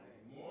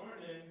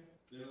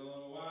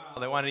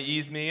they want to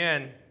ease me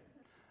in.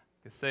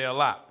 I can say a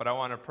lot, but I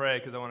want to pray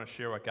because I want to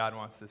share what God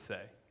wants to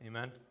say.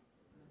 Amen?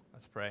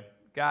 Let's pray.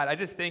 God, I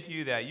just thank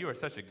you that you are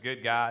such a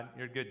good God.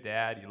 You're a good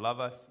dad. You love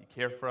us. You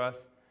care for us.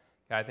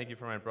 God, I thank you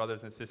for my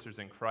brothers and sisters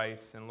in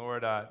Christ. And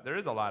Lord, there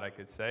is a lot I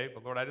could say,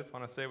 but Lord, I just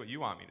want to say what you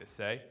want me to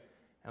say.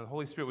 And the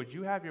Holy Spirit, would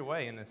you have your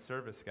way in this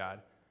service, God,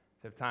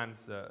 to have times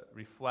to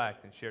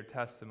reflect and share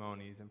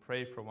testimonies and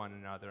pray for one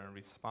another and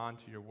respond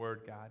to your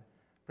word, God.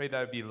 Pray that it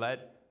would be led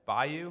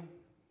by you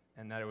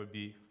and that it would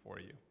be for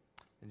you.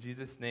 In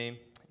Jesus' name,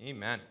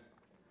 amen.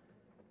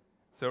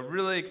 So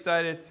really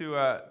excited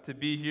to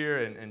be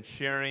here and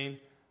sharing.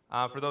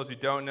 For those who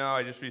don't know,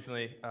 I just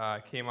recently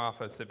came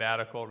off a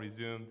sabbatical,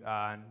 resumed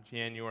on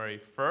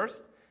January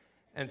 1st.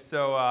 And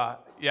so,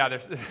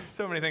 there's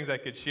so many things I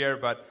could share,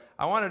 but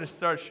I wanted to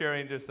start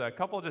sharing just a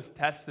couple just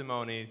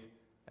testimonies,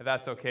 if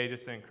that's okay,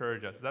 just to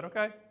encourage us. Is that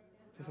okay?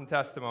 Just some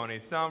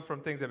testimonies. Some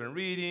from things I've been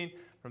reading,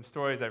 from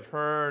stories I've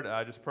heard,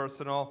 just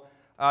personal.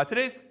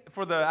 Today's,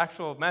 for the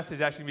actual message,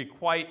 actually be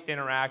quite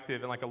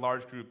interactive in like a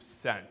large group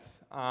sense.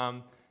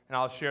 And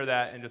I'll share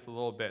that in just a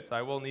little bit. So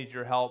I will need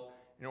your help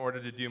in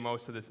order to do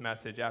most of this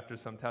message after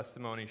some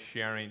testimony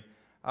sharing.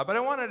 But I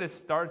wanted to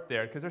start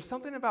there because there's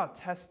something about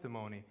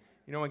testimony.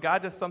 You know, when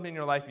God does something in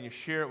your life and you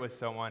share it with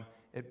someone,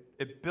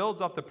 it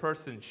builds up the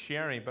person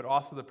sharing, but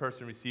also the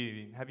person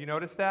receiving. Have you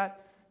noticed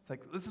that? It's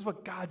like, this is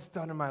what God's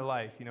done in my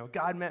life. You know,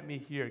 God met me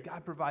here.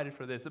 God provided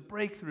for this. The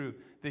breakthrough,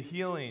 the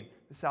healing,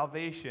 the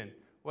salvation,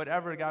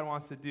 whatever God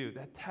wants to do.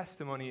 That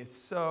testimony is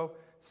so,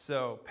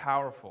 so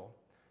powerful.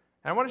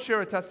 And I want to share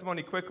a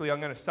testimony quickly.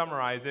 I'm going to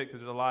summarize it because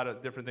there's a lot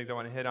of different things I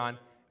want to hit on.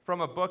 From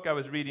a book I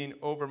was reading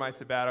over my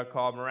sabbatical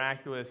called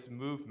Miraculous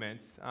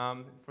Movements.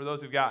 For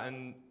those who've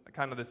gotten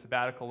kind of the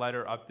sabbatical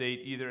letter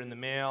update either in the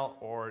mail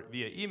or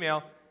via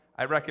email,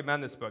 I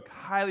recommend this book.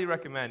 Highly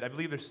recommend. I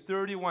believe there's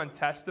 31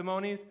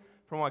 testimonies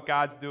from what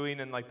God's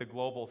doing in like the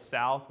global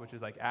south, which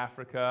is like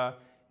Africa,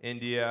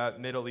 India,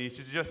 Middle East.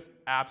 It's just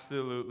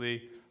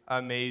absolutely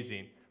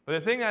amazing. But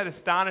the thing that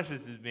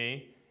astonishes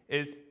me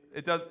is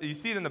you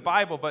see it in the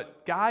Bible,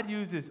 but God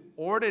uses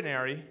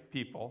ordinary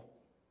people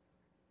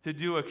to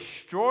do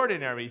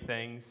extraordinary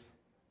things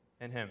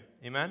in him.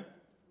 Amen?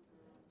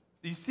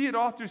 You see it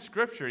all through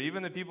Scripture.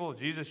 Even the people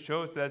Jesus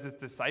chose as his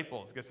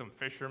disciples, get some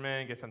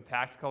fishermen, get some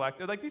tax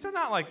collectors. Like, these are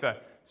not like the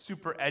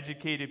super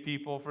educated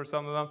people for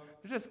some of them.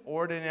 They're just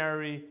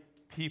ordinary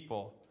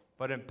people,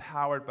 but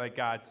empowered by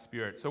God's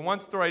Spirit. So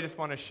one story I just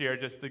want to share,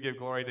 just to give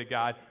glory to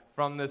God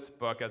from this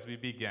book as we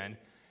begin,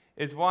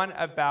 is one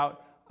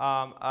about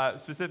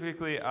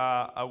specifically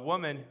a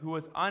woman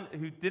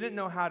who didn't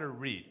know how to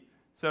read.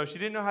 So she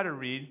didn't know how to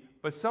read,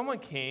 but someone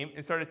came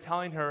and started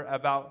telling her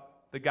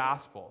about the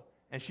gospel.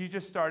 And she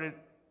just started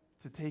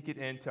to take it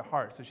into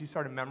heart. So she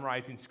started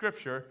memorizing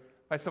Scripture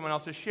by someone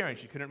else's sharing.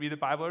 She couldn't read the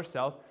Bible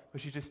herself, but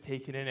she's just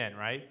taking it in,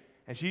 right?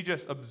 And she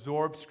just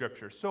absorbed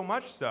Scripture, so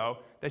much so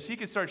that she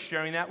could start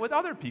sharing that with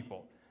other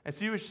people. And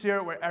so she would share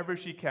it wherever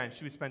she can.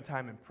 She would spend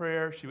time in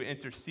prayer. She would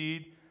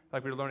intercede,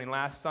 like we were learning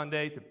last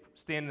Sunday, to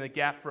stand in the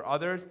gap for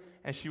others,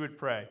 and she would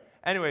pray.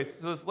 Anyways,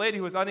 so this lady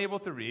who was unable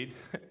to read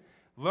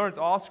learns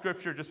all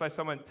Scripture just by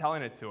someone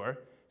telling it to her.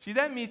 She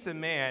then meets a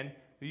man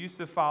who used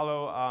to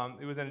follow,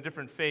 he was in a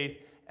different faith,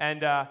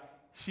 and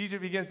she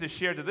begins to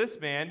share to this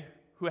man,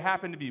 who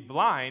happened to be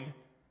blind,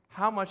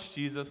 how much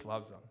Jesus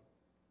loves him.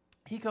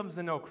 He comes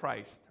to know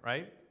Christ,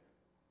 right?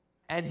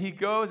 And he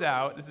goes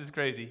out, this is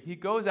crazy, he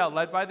goes out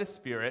led by the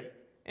Spirit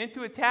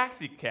into a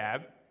taxi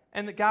cab,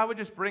 and the guy would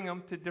just bring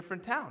him to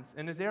different towns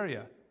in his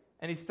area.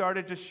 And he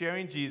started just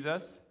sharing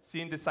Jesus,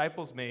 seeing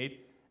disciples made,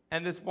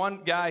 and this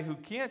one guy who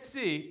can't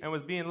see and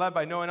was being led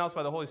by no one else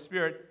by the Holy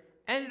Spirit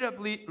ended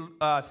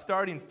up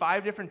starting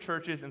 5 different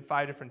churches in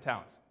 5 different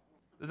towns.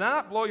 Does that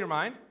not blow your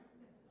mind?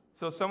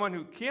 So someone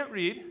who can't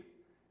read,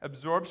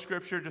 absorbs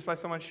Scripture just by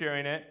someone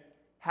sharing it,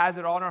 has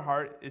it all in her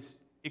heart, is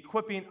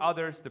equipping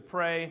others to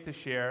pray, to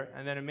share,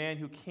 and then a man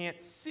who can't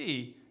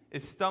see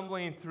is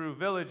stumbling through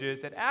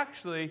villages that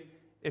actually,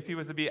 if he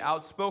was to be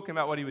outspoken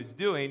about what he was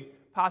doing,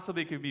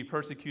 possibly could be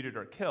persecuted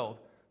or killed.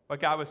 But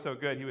God was so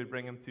good, he would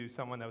bring him to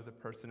someone that was a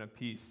person of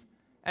peace.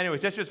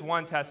 Anyways, that's just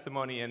one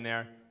testimony in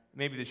there,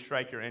 maybe to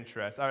strike your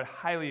interest. I would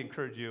highly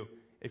encourage you,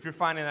 if you're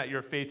finding that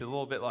your faith is a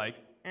little bit like,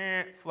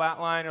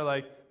 flatline, or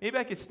like, maybe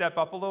I could step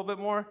up a little bit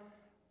more,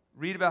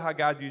 read about how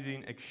God's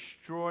doing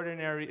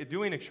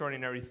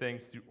extraordinary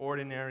things through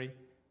ordinary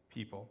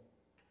people.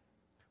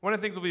 One of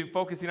the things we'll be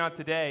focusing on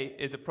today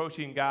is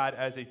approaching God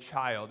as a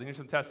child. And here's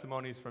some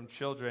testimonies from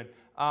children.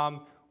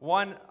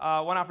 One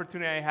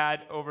opportunity I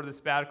had over the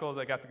sabbatical is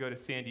I got to go to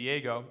San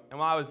Diego. And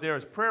while I was there, I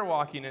was prayer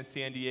walking in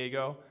San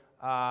Diego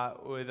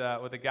with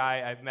a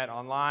guy I've met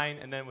online,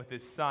 and then with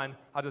his son.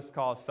 I'll just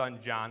call his son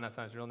John. That's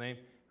not his real name.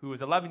 Who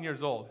was 11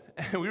 years old.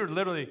 And we were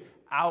literally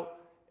out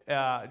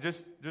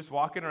just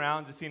walking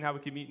around, just seeing how we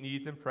could meet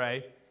needs and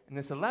pray. And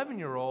this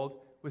 11-year-old,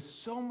 with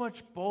so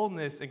much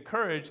boldness and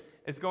courage,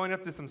 is going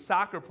up to some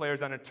soccer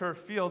players on a turf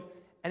field,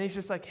 and he's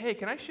just like, hey,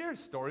 can I share a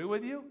story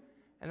with you?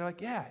 And they're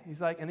like, yeah.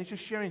 He's like, and he's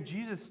just sharing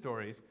Jesus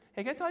stories.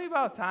 Hey, can I tell you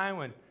about a time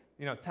when,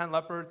 10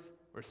 leopards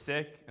were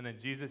sick, and then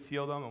Jesus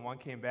healed them, and one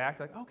came back.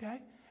 Like,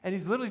 okay. And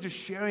he's literally just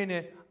sharing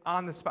it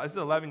on the spot. This is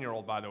an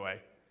 11-year-old, by the way.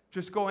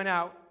 Just going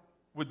out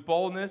with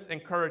boldness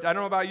and courage. I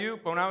don't know about you,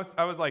 but when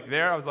I was like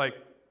there, I was like,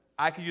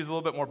 I could use a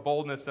little bit more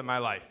boldness in my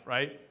life,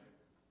 right?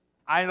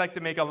 I like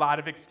to make a lot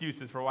of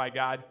excuses for why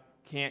God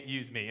can't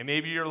use me. And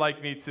maybe you're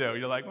like me too.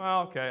 You're like,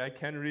 well, okay, I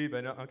can read,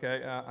 but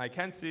okay, I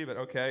can see, but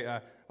okay.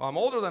 Well, I'm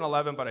older than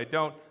 11, but I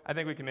don't. I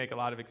think we can make a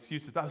lot of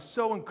excuses. But I was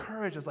so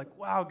encouraged. I was like,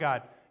 wow,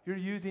 God, you're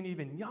using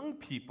even young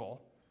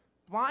people,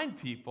 blind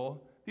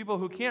people, people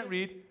who can't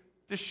read,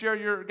 to share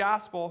your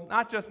gospel,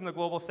 not just in the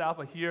global south,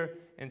 but here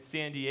in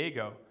San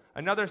Diego.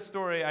 Another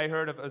story I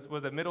heard of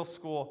was a middle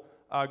school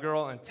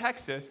girl in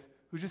Texas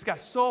who just got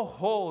so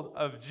hold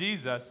of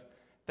Jesus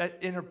that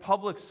in her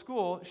public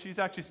school, she's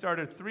actually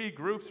started 3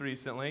 groups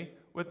recently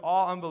with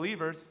all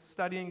unbelievers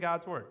studying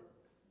God's word.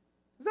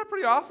 Is that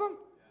pretty awesome?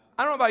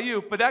 I don't know about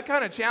you, but that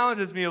kind of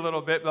challenges me a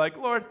little bit. Like,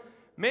 Lord,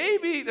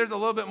 maybe there's a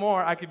little bit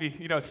more I could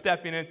be,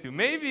 stepping into.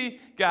 Maybe,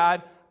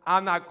 God,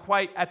 I'm not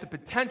quite at the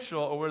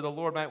potential or where the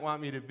Lord might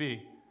want me to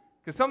be.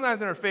 Because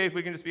sometimes in our faith,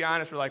 we can just be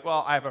honest. We're like,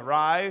 well, I've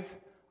arrived.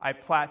 I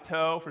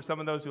plateau. For some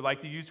of those who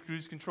like to use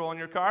cruise control in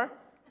your car,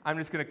 I'm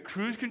just going to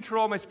cruise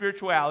control my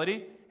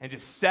spirituality and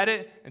just set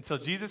it until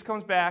Jesus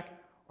comes back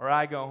or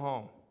I go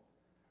home.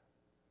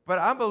 But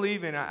I'm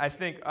believing, I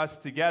think us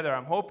together,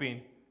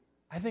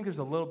 I think there's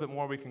a little bit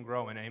more we can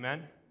grow in,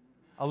 amen?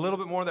 A little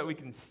bit more that we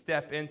can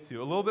step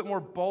into, a little bit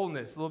more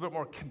boldness, a little bit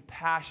more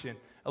compassion,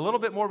 a little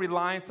bit more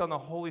reliance on the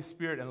Holy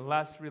Spirit and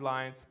less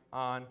reliance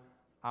on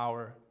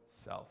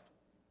ourselves.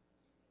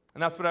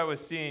 And that's what I was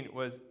seeing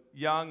was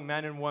young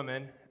men and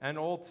women, and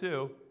old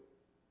too,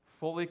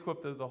 fully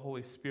equipped with the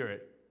Holy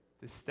Spirit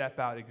to step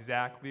out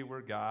exactly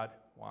where God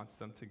wants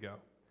them to go.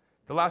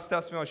 The last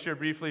testimony I'll share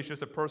briefly is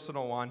just a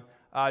personal one.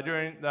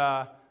 During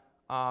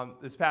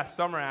this past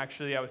summer,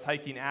 actually, I was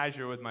hiking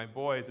Azure with my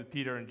boys, with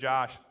Peter and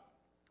Josh.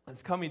 I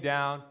was coming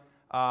down.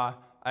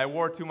 I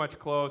wore too much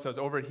clothes. I was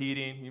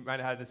overheating. You might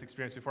have had this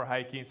experience before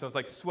hiking. So I was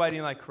like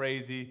sweating like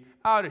crazy,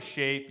 out of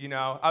shape,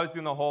 I was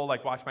doing the whole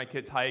like watch my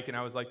kids hike, and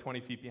I was like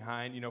 20 feet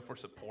behind, for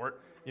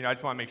support. I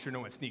just want to make sure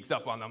no one sneaks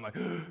up on them. I'm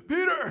like,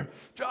 Peter,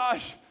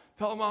 Josh,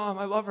 tell Mom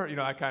I love her,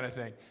 that kind of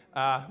thing.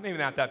 Maybe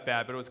not that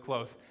bad, but it was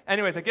close.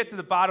 Anyways, I get to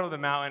the bottom of the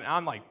mountain.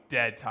 I'm like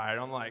dead tired.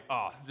 I'm like,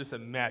 oh, just a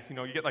mess.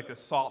 You get like the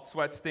salt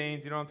sweat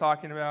stains. You know what I'm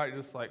talking about?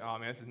 You're just like, oh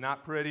man, this is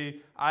not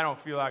pretty. I don't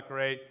feel that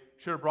great.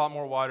 Should have brought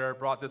more water,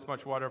 brought this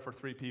much water for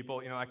 3 people,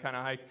 that kind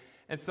of hike.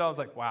 And so I was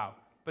like, wow.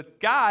 But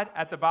God,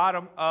 at the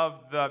bottom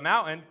of the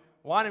mountain,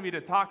 wanted me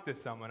to talk to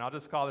someone. I'll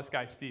just call this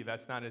guy Steve.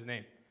 That's not his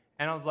name.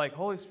 And I was like,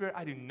 Holy Spirit,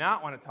 I do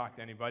not want to talk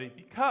to anybody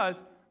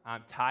because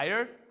I'm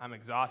tired, I'm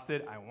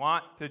exhausted, I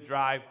want to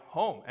drive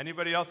home.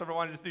 Anybody else ever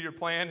want to just do your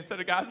plan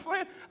instead of God's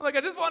plan? I'm like,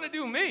 I just want to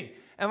do me.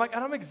 And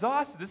I'm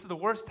exhausted. This is the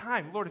worst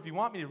time. Lord, if you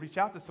want me to reach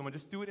out to someone,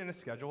 just do it in a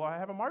schedule where I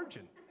have a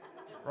margin,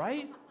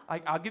 right?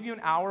 I'll give you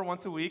an hour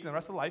once a week, and the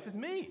rest of life is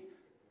me.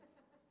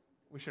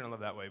 We shouldn't live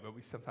that way, but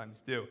we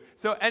sometimes do.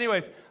 So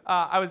anyways,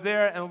 I was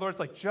there, and the Lord's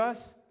like,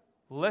 just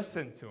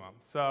listen to him.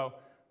 So I'm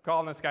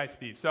calling this guy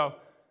Steve. So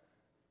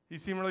he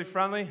seemed really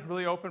friendly,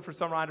 really open for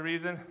some odd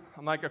reason.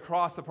 I'm like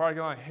across the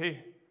parking lot,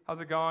 hey,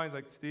 how's it going? He's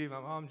like, Steve,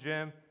 I'm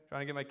Jim,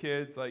 trying to get my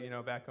kids,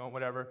 back home,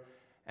 whatever.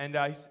 And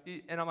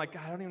I'm like,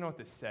 God, I don't even know what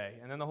to say.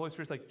 And then the Holy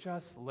Spirit's like,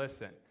 just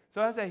listen.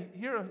 So as I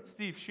hear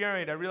Steve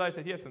sharing, I realize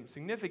that he has some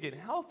significant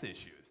health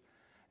issues.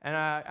 And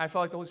I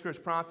felt like the Holy Spirit's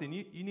prompting,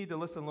 you need to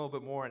listen a little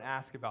bit more and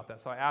ask about that.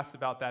 So I asked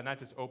about that, and that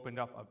just opened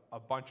up a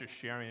bunch of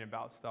sharing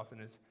about stuff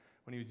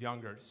when he was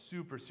younger,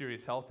 super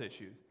serious health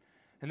issues.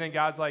 And then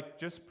God's like,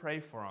 just pray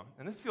for him.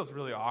 And this feels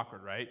really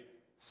awkward, right?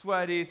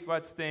 Sweaty,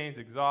 sweat stains,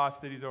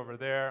 exhausted, he's over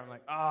there. I'm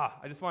like,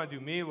 I just want to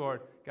do me,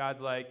 Lord.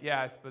 God's like,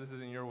 yes, but this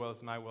isn't your will,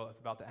 it's my will,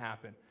 it's about to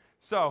happen.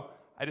 So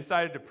I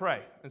decided to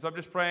pray. And so I'm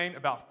just praying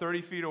about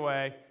 30 feet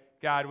away.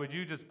 God, would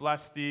you just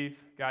bless Steve?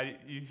 God,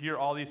 you hear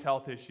all these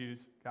health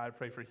issues. God, I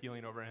pray for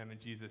healing over him in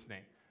Jesus'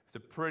 name. It's a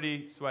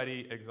pretty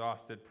sweaty,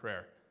 exhausted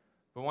prayer.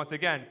 But once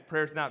again,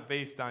 prayer's not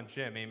based on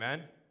Jim,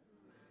 amen?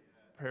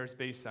 Prayer's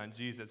based on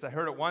Jesus. I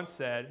heard it once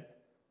said,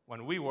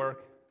 when we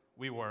work,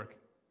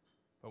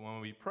 but when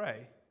we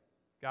pray,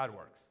 God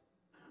works.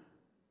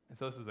 And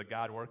so this was a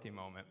God working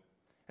moment.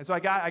 And so I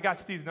got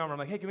Steve's number. I'm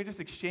like, hey, can we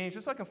just exchange,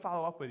 just so I can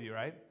follow up with you,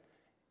 right?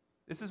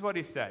 This is what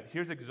he said.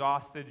 Here's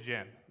exhausted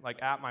Jim,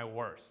 like at my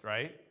worst,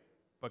 right?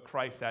 But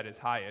Christ at his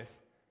highest.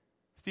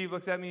 Steve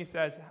looks at me and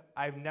says,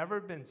 I've never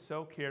been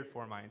so cared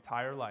for in my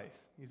entire life,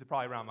 he's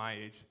probably around my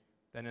age,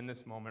 than in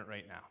this moment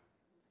right now.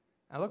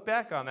 I look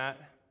back on that,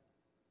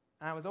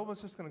 and I was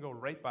almost just going to go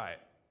right by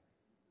it.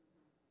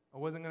 I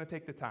wasn't going to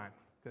take the time,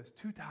 because I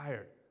was too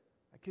tired.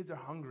 My kids are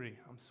hungry.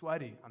 I'm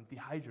sweaty. I'm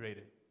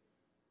dehydrated.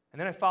 And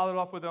then I followed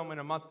up with him, and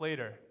a month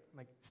later, I'm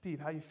like, Steve,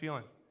 how you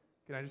feeling?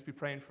 Can I just be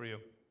praying for you?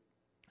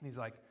 And he's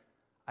like,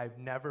 I've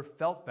never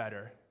felt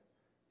better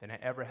than I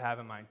ever have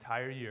in my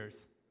entire years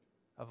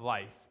of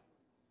life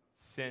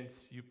since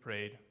you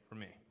prayed for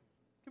me.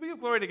 Can we give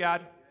glory to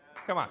God?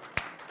 Yeah. Come on.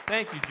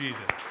 Thank you, Jesus.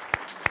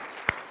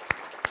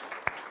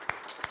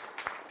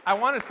 I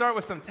want to start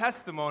with some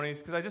testimonies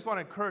because I just want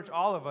to encourage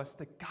all of us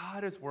that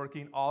God is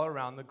working all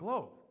around the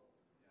globe,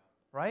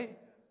 right?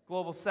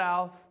 Global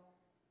South,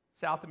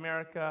 South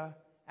America,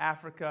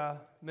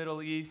 Africa,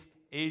 Middle East,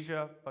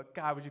 Asia, but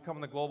God, would you come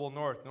in the global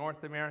North,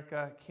 North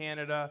America,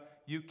 Canada,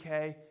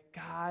 UK?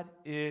 God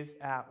is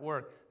at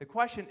work. The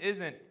question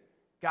isn't,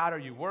 God, are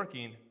you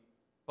working?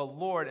 But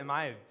Lord, am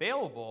I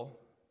available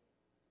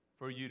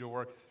for you to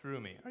work through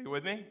me? Are you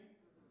with me?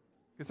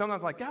 Because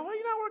sometimes like, God, why are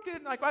you not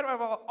working? Like, why do I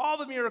have all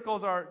the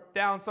miracles are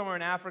down somewhere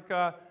in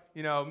Africa,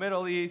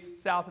 Middle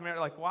East, South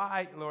America? Like,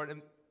 why, Lord?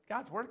 And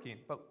God's working.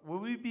 But will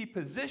we be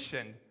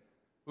positioned?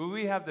 Will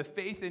we have the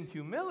faith and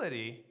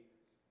humility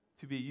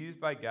to be used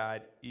by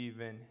God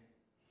even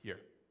here?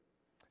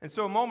 And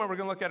so a moment, we're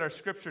going to look at our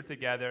scripture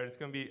together. It's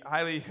going to be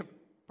highly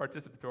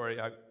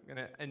participatory. I'm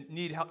going to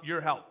need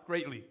your help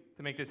greatly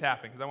to make this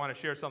happen because I want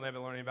to share something I've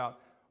been learning about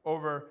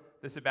over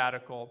the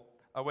sabbatical,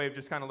 a way of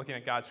just kind of looking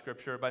at God's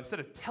scripture. But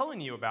instead of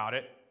telling you about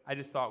it, I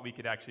just thought we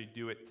could actually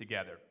do it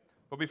together.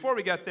 But before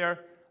we get there,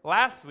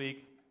 last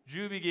week,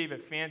 Juby gave a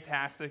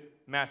fantastic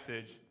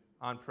message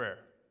on prayer.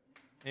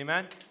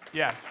 Amen?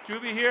 Yeah,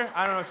 Juby here?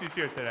 I don't know if she's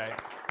here today.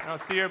 I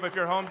don't see her, but if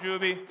you're home,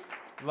 Juby,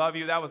 love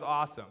you. That was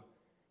awesome.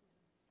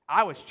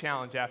 I was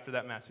challenged after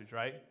that message,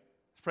 right? I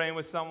was praying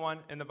with someone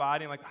in the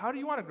body. I'm like, how do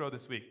you want to grow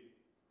this week?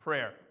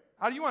 Prayer.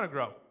 How do you want to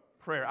grow?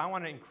 Prayer. I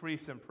want to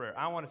increase in prayer.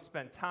 I want to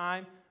spend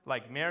time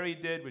like Mary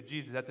did with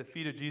Jesus, at the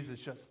feet of Jesus,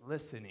 just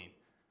listening,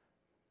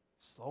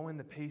 slowing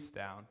the pace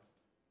down,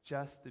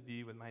 just to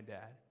be with my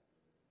dad,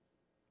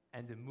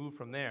 and to move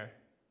from there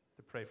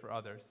to pray for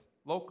others.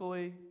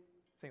 Locally,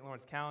 St.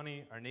 Lawrence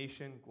County, our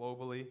nation,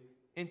 globally,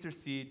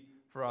 intercede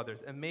for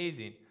others.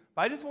 Amazing.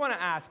 But I just want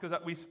to ask,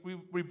 because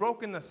we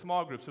broke into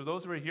small groups. So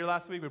those who were here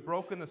last week, we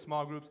broke into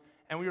small groups,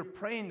 and we were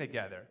praying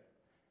together.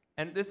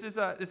 And this is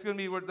going to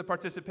be where the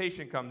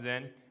participation comes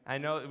in. I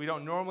know that we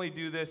don't normally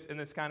do this in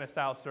this kind of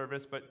style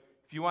service, but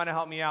if you want to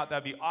help me out,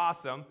 that'd be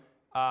awesome,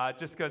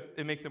 just because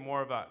it makes it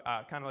more of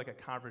a kind of like a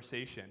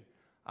conversation.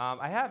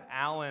 I have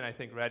Alan, I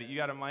think, ready. You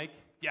got a mic?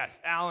 Yes,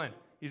 Alan.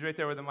 He's right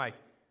there with the mic.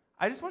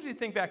 I just want you to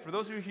think back, for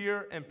those who are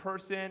here in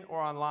person or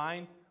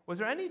online, was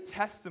there any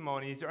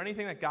testimonies or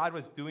anything that God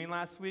was doing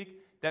last week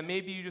that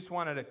maybe you just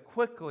wanted to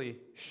quickly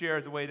share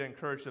as a way to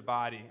encourage the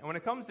body? And when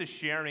it comes to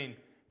sharing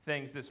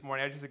things this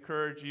morning, I just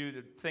encourage you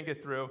to think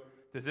it through.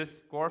 Does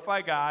this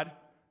glorify God?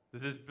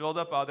 Does this build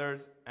up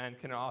others? And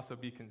can it also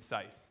be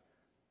concise?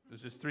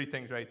 There's just three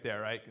things right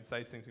there, right?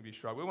 Concise things can be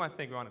strong. We want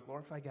to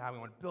glorify God. We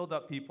want to build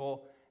up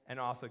people and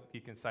also be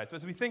concise. So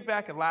as we think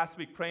back at last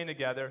week praying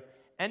together,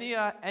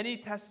 any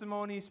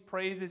testimonies,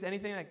 praises,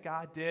 anything that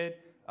God did,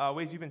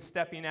 ways you've been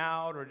stepping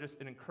out or just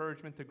an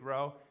encouragement to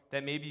grow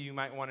that maybe you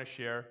might want to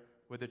share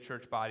with the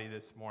church body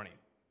this morning.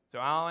 So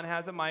Alan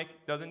has a mic.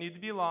 Doesn't need to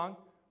be long,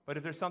 but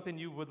if there's something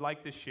you would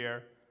like to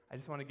share, I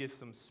just want to give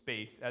some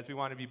space as we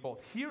want to be both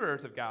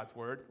hearers of God's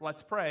word,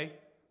 let's pray,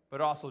 but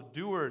also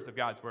doers of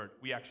God's word.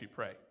 We actually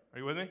pray. Are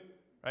you with me?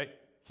 Right?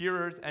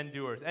 Hearers and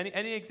doers.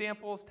 Any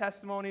examples,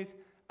 testimonies,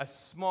 a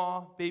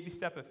small baby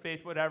step of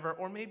faith, whatever,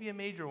 or maybe a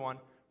major one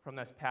from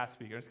this past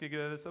week. I'm just going to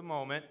give us a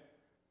moment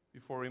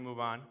before we move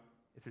on.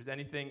 If there's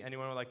anything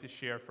anyone would like to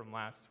share from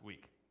last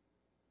week.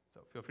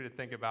 So feel free to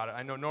think about it.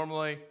 I know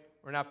normally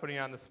we're not putting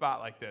you on the spot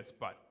like this,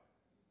 but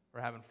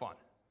we're having fun.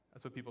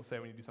 That's what people say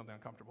when you do something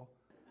uncomfortable.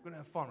 We're going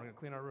to have fun. We're going to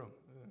clean our room.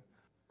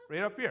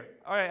 Right up here.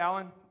 All right,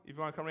 Alan, if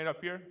you want to come right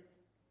up here.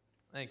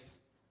 Thanks.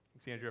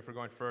 Thanks, Andrea, for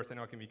going first. I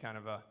know it can be kind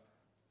of a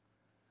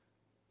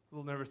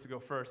little nervous to go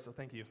first, so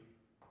thank you.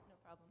 No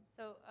problem.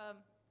 So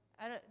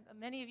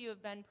many of you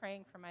have been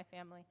praying for my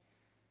family,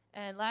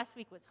 and last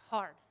week was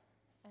hard.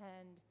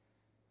 And,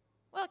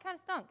 well, it kind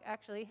of stunk,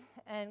 actually.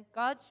 And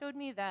God showed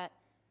me that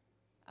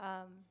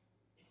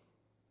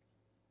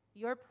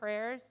your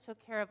prayers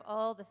took care of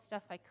all the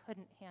stuff I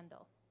couldn't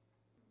handle.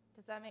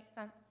 Does that make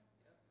sense?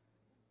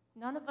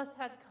 None of us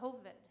had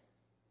COVID.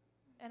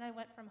 And I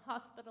went from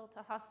hospital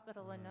to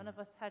hospital, and none of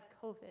us had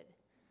COVID.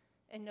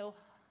 And no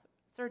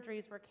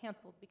surgeries were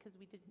canceled because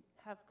we didn't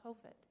have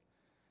COVID.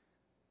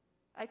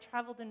 I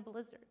traveled in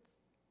blizzards,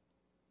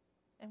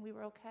 and we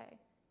were okay.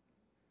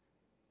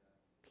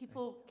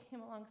 People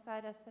came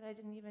alongside us that I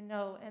didn't even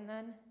know. And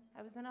then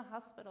I was in a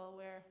hospital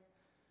where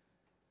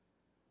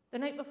the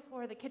night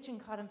before, the kitchen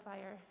caught on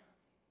fire,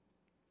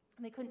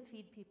 and they couldn't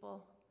feed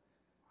people.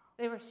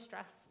 They were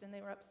stressed, and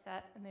they were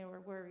upset, and they were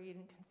worried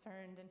and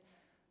concerned, and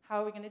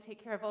how are we going to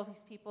take care of all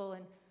these people?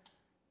 And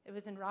it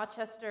was in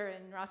Rochester,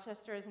 and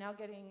Rochester is now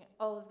getting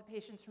all of the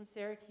patients from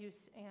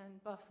Syracuse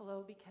and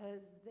Buffalo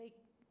because they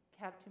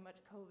have too much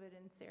COVID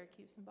in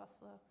Syracuse and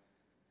Buffalo.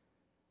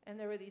 And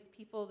there were these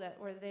people that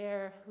were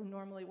there who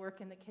normally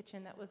work in the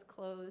kitchen that was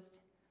closed.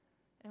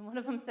 And one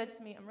of them said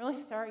to me, "I'm really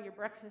sorry, your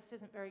breakfast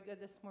isn't very good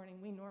this morning.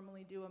 We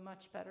normally do a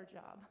much better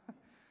job."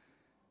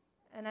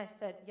 And I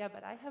said, "Yeah,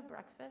 but I have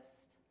breakfast.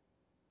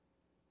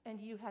 And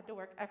you had to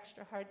work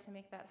extra hard to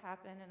make that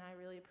happen, and I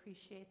really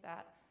appreciate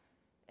that."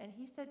 And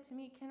he said to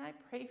me, "Can I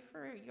pray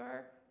for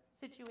your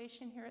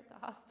situation here at the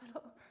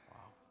hospital?"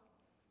 Wow.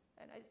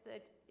 And I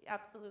said,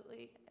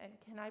 "Absolutely. And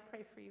can I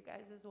pray for you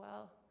guys as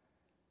well?"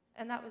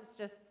 And that was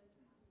just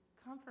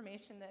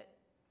confirmation that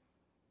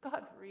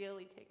God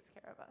really takes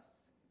care of us.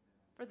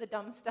 For the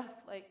dumb stuff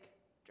like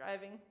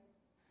driving,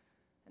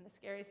 and the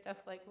scary stuff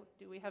like,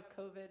 do we have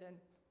COVID? And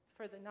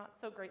for the not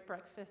so great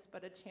breakfast,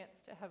 but a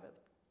chance to have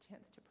a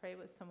chance to pray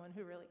with someone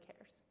who really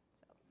cares.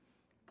 So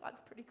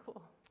God's pretty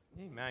cool.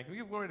 Amen. Can we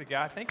give glory to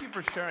God? Thank you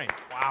for sharing.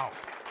 Wow.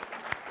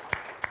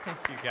 Thank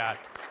you, God.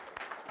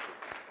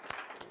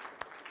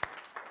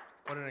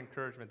 What an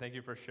encouragement. Thank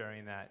you for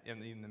sharing that in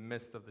the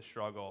midst of the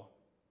struggle,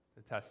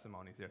 the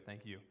testimonies there.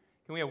 Thank you.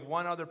 Can we have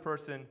one other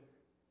person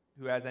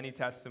who has any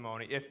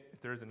testimony, if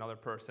there is another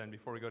person,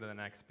 before we go to the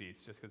next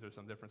piece, just because there's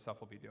some different stuff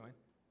we'll be doing?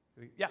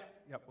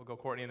 We'll go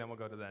Courtney, and then we'll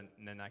go to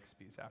the next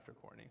piece after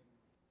Courtney.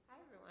 Hi,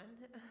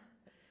 everyone.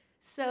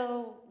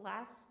 So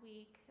last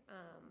week,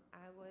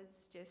 I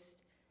was just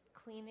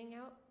cleaning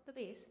out the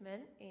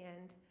basement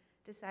and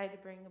decided to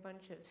bring a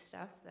bunch of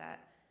stuff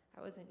that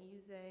I wasn't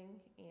using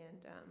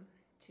and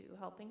to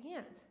Helping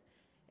Hands.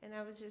 And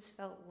I was just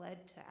felt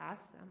led to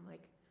ask them,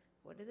 like,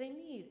 what do they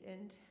need?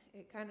 And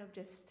it kind of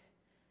just,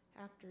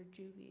 after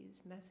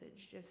Juvi's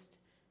message, just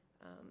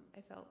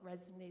I felt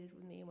resonated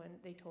with me when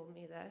they told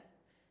me that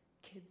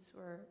kids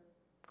were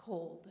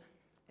cold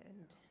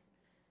and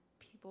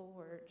people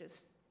were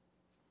just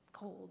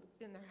cold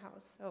in their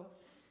house. So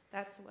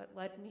that's what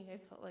led me. I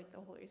felt like the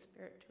Holy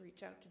Spirit to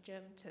reach out to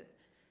Jim to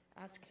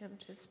ask him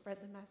to spread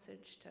the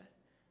message, to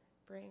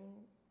bring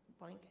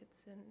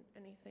blankets and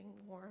anything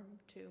warm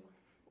to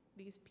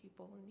these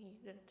people in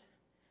need. And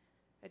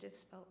I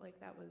just felt like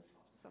that was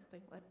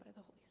something led by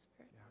the Holy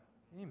Spirit.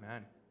 Yeah.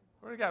 Amen.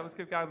 Glory to God. Let's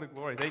give God the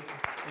glory.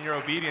 In your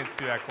obedience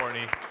to that,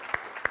 Courtney.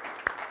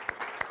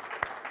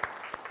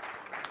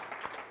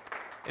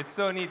 It's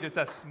so neat, just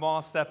that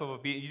small step of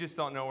obedience. You just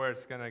don't know where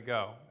it's going to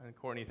go. And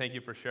Courtney, thank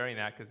you for sharing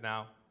that, because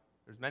now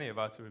there's many of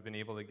us who have been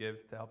able to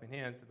give to Helping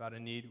Hands about a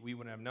need we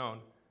wouldn't have known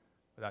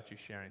without you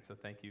sharing. So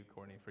thank you,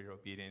 Courtney, for your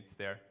obedience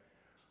there.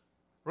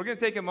 We're going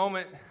to take a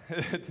moment. You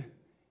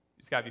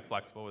just got to be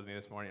flexible with me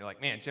this morning. You're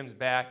like, man, Jim's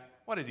back.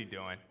 What is he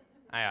doing?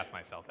 I asked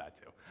myself that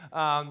too.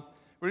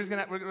 We're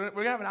going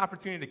to have an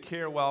opportunity to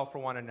care well for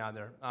one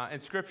another.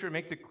 And Scripture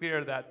makes it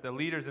clear that the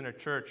leaders in a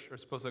church are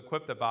supposed to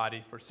equip the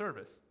body for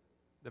service.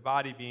 The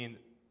body being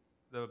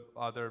the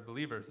other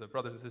believers, the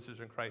brothers and sisters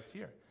in Christ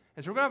here.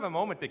 And so we're going to have a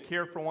moment to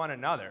care for one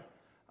another.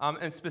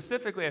 And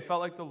specifically, I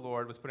felt like the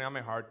Lord was putting on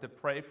my heart to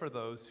pray for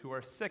those who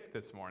are sick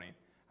this morning.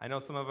 I know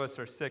some of us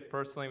are sick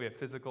personally. We have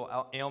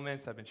physical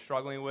ailments I've been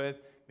struggling with,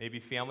 maybe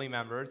family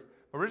members.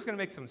 But we're just going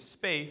to make some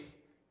space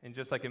in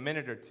just like a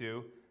minute or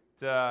two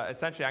to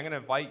essentially, I'm going to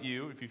invite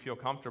you, if you feel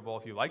comfortable,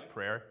 if you like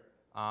prayer,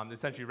 to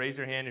essentially raise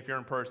your hand if you're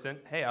in person.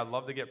 Hey, I'd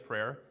love to get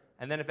prayer.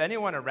 And then if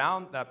anyone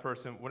around that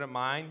person wouldn't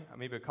mind,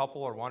 maybe a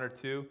couple or one or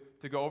two,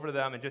 to go over to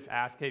them and just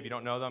ask, hey, if you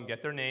don't know them,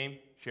 get their name,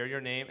 share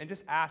your name, and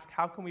just ask,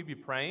 how can we be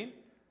praying?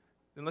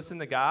 Then listen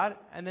to God,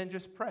 and then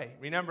just pray.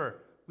 Remember,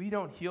 we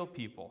don't heal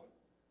people,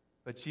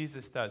 but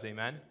Jesus does,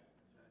 amen?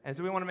 And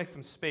so we want to make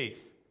some space.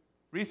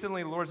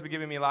 Recently, the Lord's been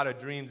giving me a lot of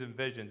dreams and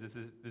visions.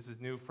 This is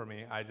new for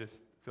me. I just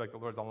feel like the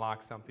Lord's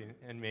unlocked something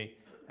in me.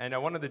 And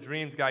one of the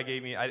dreams God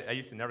gave me, I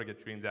used to never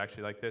get dreams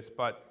actually like this,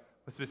 but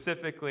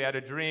specifically, I had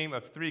a dream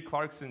of 3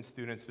 Clarkson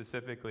students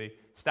specifically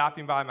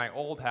stopping by my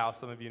old house.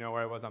 Some of you know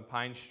where I was on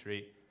Pine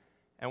Street.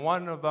 And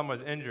one of them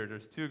was injured.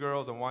 There's 2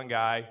 girls and 1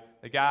 guy.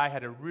 The guy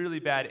had a really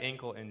bad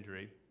ankle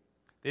injury.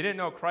 They didn't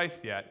know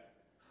Christ yet.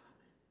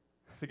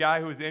 The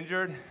guy who was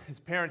injured, his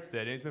parents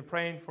did. And he's been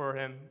praying for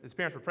him. His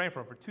parents were praying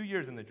for him for 2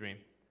 years in the dream.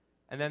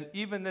 And then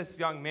even this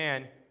young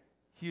man,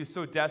 he was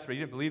so desperate.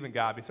 He didn't believe in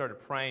God, but he started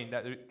praying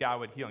that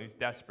God would heal him. He was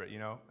desperate,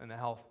 and the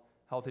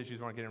health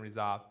issues weren't getting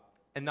resolved.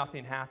 And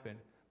nothing happened.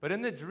 But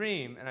in the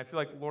dream, and I feel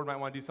like the Lord might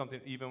want to do something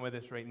even with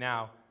this right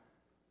now,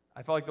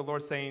 I felt like the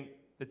Lord's saying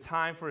the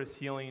time for his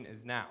healing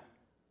is now.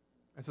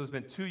 And so it's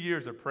been 2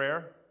 years of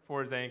prayer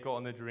for his ankle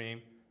in the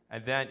dream,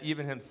 and then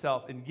even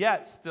himself, and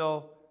yet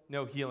still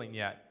no healing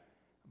yet.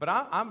 But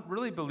I'm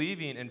really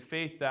believing in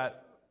faith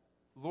that,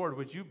 Lord,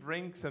 would you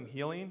bring some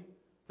healing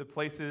to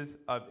places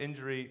of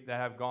injury that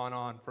have gone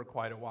on for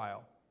quite a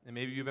while? And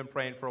maybe you've been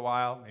praying for a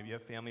while, maybe you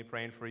have family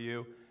praying for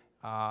you,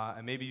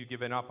 and maybe you've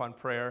given up on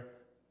prayer.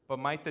 But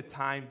might the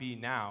time be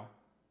now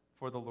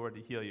for the Lord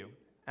to heal you?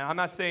 And I'm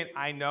not saying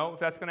I know if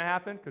that's going to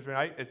happen, because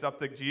right, it's up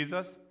to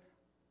Jesus.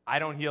 I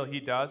don't heal, he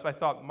does. But I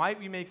thought, might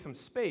we make some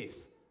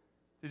space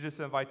to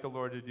just invite the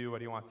Lord to do what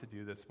he wants to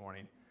do this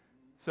morning?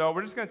 So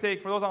we're just going to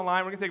take, for those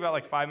online, we're going to take about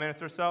like 5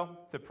 minutes or so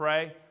to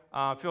pray.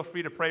 Feel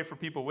free to pray for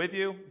people with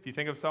you. If you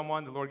think of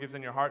someone the Lord gives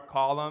in your heart,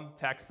 call them,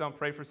 text them,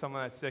 pray for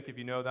someone that's sick if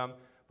you know them.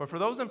 But for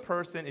those in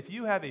person, if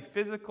you have a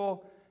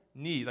physical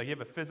need, like you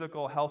have a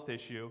physical health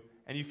issue,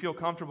 and you feel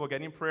comfortable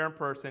getting prayer in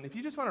person, if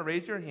you just want to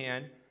raise your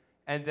hand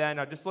and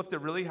then just lift it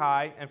really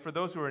high, and for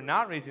those who are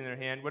not raising their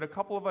hand, would a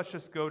couple of us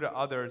just go to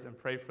others and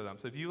pray for them?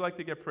 So if you like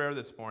to get prayer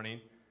this morning,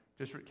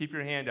 just keep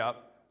your hand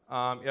up.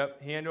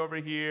 Hand over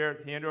here,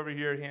 hand over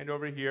here, hand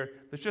over here.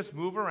 Let's just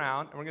move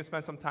around, and we're going to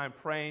spend some time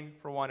praying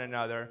for one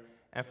another.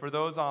 And for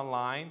those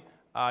online,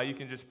 you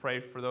can just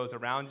pray for those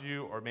around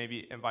you, or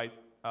maybe invite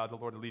the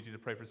Lord to lead you to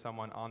pray for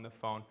someone on the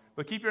phone.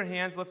 But keep your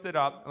hands lifted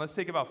up, and let's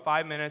take about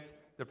 5 minutes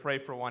to pray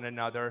for one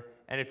another.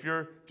 And if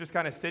you're just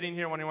kind of sitting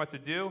here wondering what to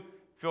do,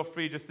 feel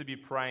free just to be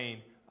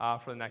praying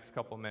for the next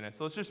couple minutes.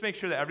 So let's just make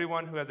sure that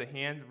everyone who has a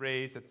hand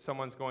raised, that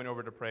someone's going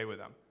over to pray with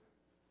them.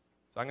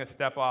 So I'm going to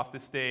step off the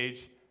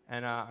stage,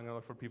 and I'm going to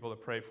look for people to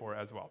pray for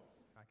as well.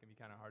 That can be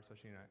kind of hard,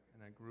 especially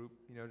in a group,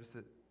 just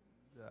to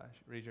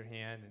raise your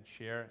hand and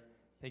share.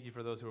 Thank you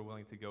for those who are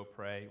willing to go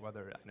pray,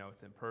 whether I know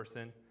it's in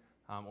person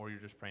or you're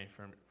just praying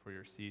for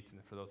your seats, and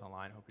for those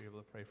online, I hope you're able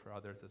to pray for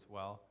others as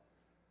well.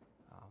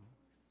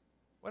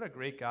 What a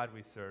great God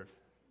we serve,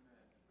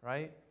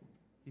 right?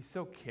 He's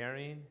so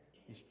caring.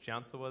 He's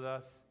gentle with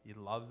us. He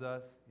loves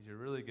us. He's a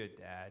really good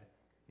dad.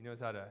 He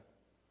knows how to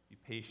be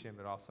patient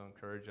but also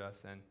encourage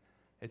us. And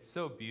it's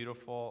so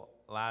beautiful.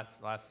 Last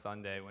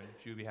Sunday when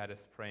Juby had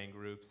us pray in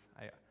groups,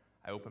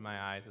 I opened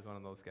my eyes as one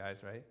of those guys,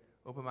 right?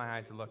 Opened my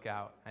eyes to look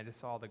out. I just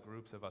saw the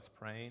groups of us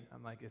praying.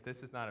 I'm like, if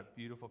this is not a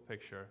beautiful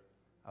picture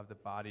of the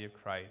body of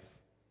Christ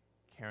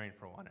caring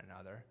for one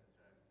another,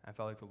 I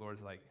felt like the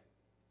Lord's like,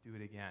 do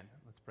it again.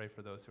 Let's pray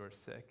for those who are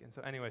sick. And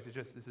so anyways,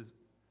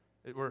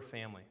 we're a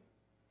family.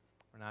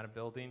 We're not a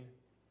building.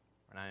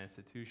 We're not an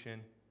institution.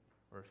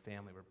 We're a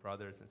family. We're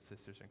brothers and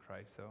sisters in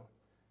Christ. So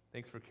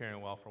thanks for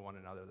caring well for one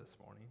another this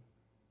morning.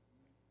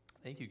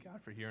 Thank you,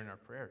 God, for hearing our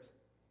prayers.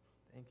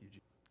 Thank you,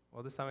 Jesus.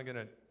 Well, this time I'm going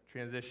to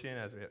transition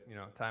as we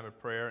time of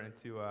prayer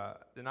into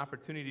an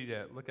opportunity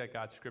to look at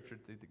God's scripture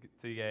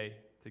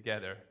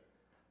together.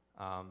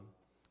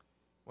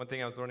 One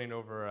thing I was learning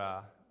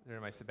over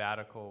during my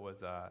sabbatical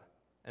was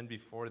and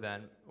before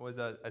then, was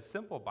a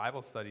simple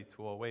Bible study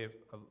tool, a way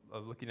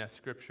of looking at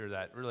Scripture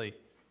that really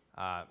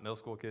middle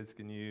school kids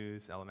can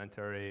use,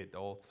 elementary,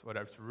 adults,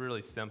 whatever. It's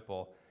really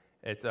simple.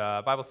 It's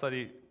a Bible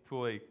study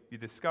tool you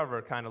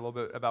discover kind of a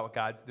little bit about what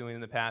God's doing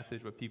in the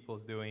passage, what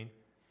people's doing,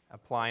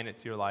 applying it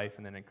to your life,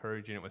 and then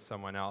encouraging it with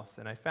someone else.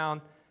 And I found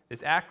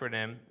this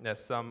acronym that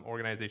some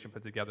organization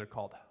put together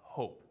called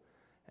HOPE.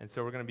 And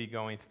so we're going to be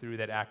going through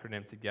that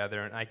acronym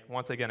together. And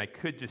once again, I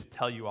could just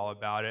tell you all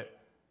about it,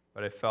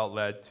 but I felt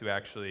led to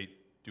actually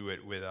do it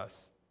with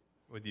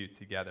you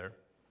together.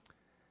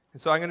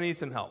 And so I'm going to need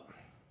some help.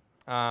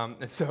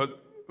 And so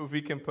if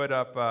we can put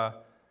up,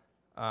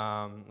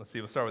 let's see,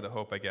 we'll start with the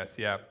HOPE, I guess.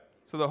 Yeah.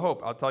 So the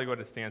HOPE, I'll tell you what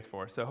it stands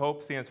for. So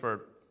HOPE stands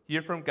for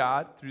hear from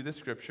God through the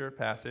Scripture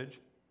passage,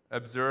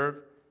 observe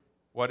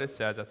what it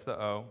says, that's the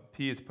O.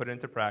 P is put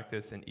into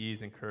practice, and E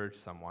is encourage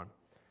someone.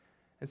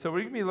 And so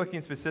we're going to be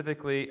looking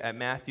specifically at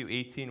Matthew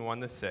 18,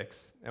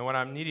 1-6. And what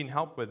I'm needing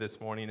help with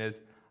this morning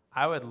is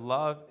I would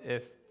love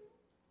if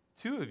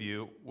two of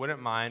you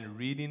wouldn't mind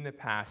reading the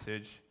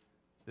passage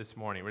this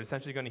morning. We're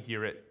essentially going to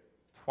hear it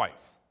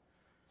twice.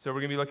 So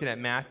we're going to be looking at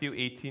Matthew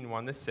 18,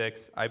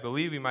 1-6. I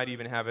believe we might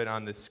even have it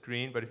on the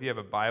screen, but if you have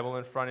a Bible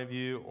in front of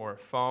you or a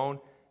phone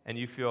and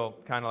you feel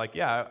kind of like,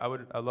 yeah,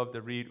 I'd love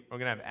to read, we're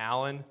going to have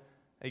Alan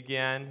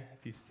again,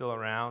 if he's still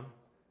around.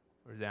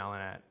 Where's Alan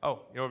at?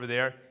 Oh, you're over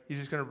there. He's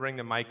just going to bring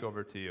the mic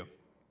over to you.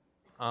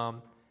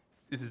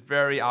 This is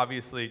very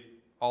obviously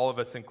all of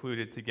us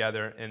included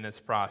together in this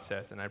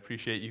process, and I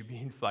appreciate you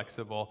being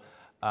flexible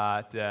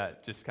to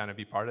just kind of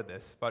be part of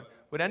this. But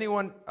would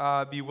anyone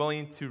be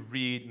willing to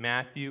read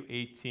Matthew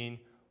 18,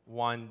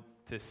 1-6?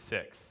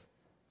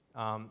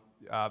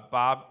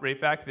 Bob, right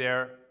back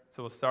there.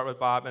 So we'll start with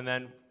Bob, and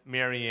then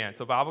Mary Ann.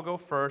 So Bob will go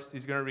first.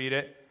 He's going to read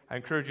it. I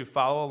encourage you to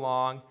follow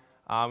along.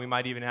 We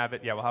might even have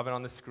it. Yeah, we'll have it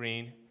on the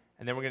screen.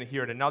 And then we're going to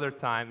hear it another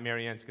time.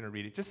 Mary Ann's going to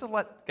read it, just to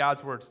let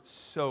God's words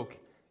soak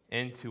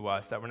into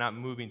us, that we're not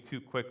moving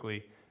too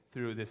quickly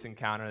through this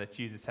encounter that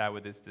Jesus had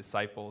with his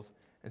disciples,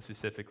 and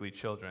specifically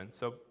children.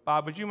 So,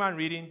 Bob, would you mind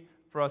reading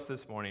for us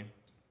this morning?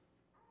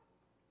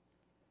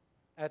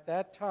 At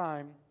that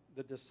time,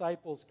 the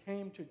disciples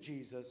came to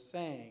Jesus,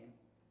 saying,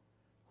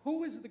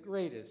 "Who is the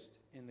greatest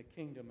in the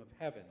kingdom of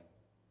heaven?"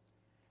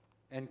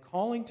 And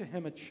calling to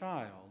him a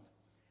child,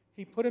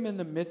 he put him in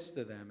the midst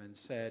of them and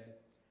said,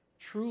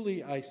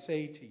 "Truly I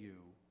say to you,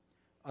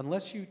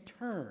 unless you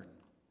turn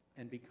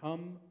and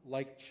become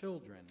like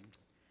children,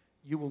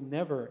 you will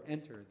never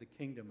enter the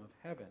kingdom of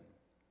heaven.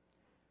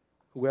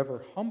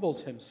 Whoever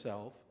humbles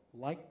himself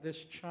like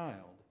this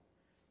child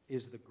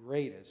is the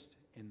greatest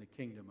in the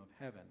kingdom of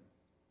heaven.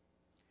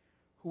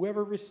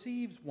 Whoever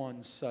receives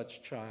one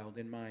such child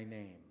in my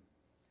name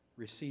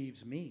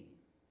receives me.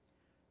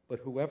 But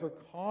whoever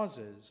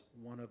causes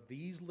one of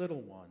these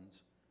little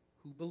ones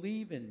who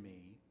believe in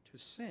me to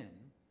sin,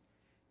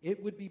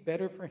 it would be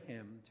better for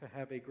him to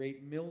have a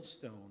great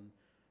millstone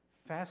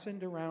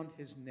fastened around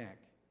his neck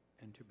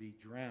and to be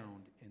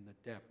drowned in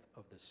the depth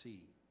of the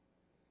sea."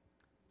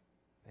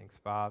 Thanks,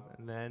 Bob.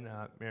 And then,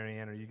 Mary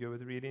Ann, are you good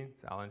with reading?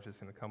 So Alan's just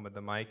going to come with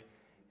the mic.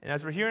 And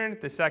as we're hearing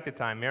it the second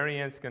time, Mary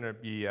Ann's going to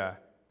be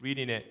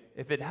reading it.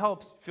 If it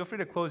helps, feel free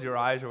to close your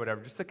eyes or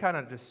whatever, just to kind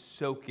of just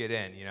soak it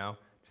in,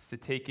 just to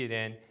take it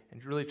in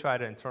and really try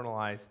to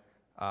internalize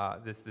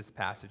this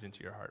passage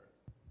into your heart.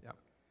 Yep.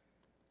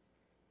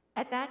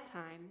 At that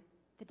time,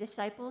 the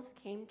disciples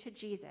came to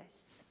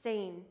Jesus,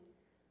 saying,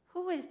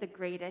 "Who is the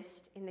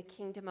greatest in the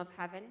kingdom of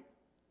heaven?"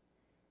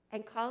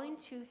 And calling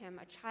to him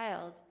a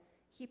child,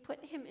 he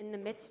put him in the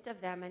midst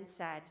of them and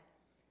said,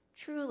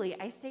 "Truly,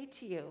 I say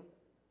to you,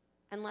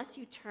 unless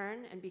you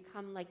turn and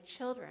become like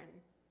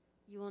children,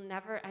 you will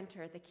never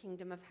enter the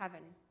kingdom of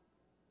heaven.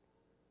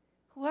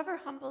 Whoever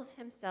humbles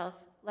himself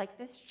like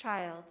this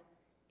child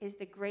is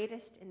the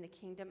greatest in the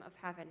kingdom of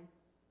heaven.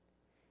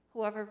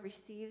 Whoever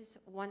receives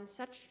one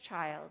such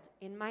child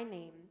in my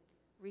name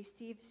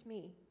receives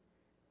me.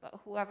 But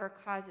whoever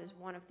causes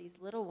one of these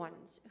little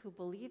ones who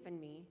believe in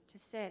me to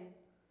sin,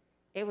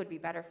 it would be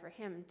better for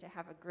him to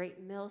have a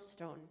great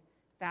millstone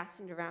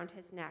fastened around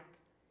his neck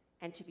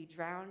and to be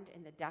drowned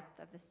in the depth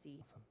of the sea."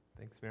 Awesome.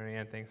 Thanks,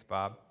 Marianne. Thanks,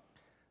 Bob.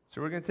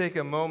 So we're going to take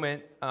a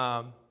moment,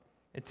 and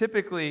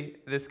typically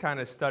this kind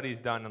of study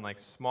is done in like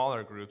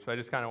smaller groups, so I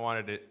just kind of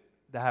wanted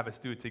to have us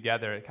do it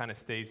together. It kind of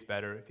stays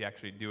better if you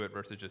actually do it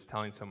versus just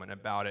telling someone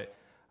about it.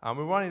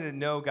 We're wanting to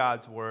know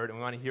God's word, and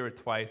we want to hear it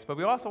twice, but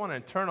we also want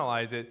to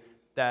internalize it,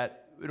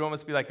 that it would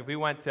almost be like if we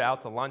went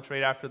out to lunch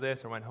right after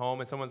this or went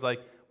home and someone's like,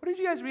 "What did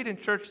you guys read in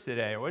church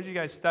today?" or "What did you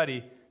guys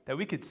study?" that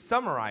we could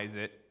summarize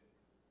it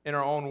in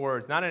our own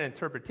words, not an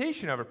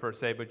interpretation of it per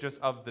se, but just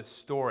of the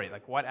story,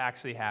 like what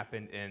actually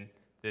happened in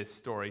this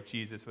story,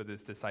 Jesus with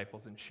his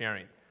disciples and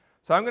sharing.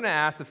 So I'm going to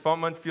ask if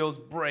someone feels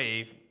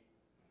brave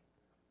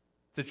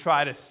to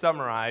try to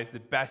summarize the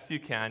best you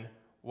can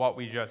what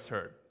we just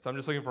heard. So I'm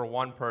just looking for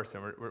one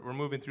person. We're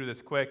moving through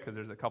this quick because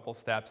there's a couple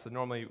steps, so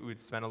normally we would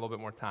spend a little bit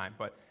more time.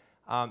 But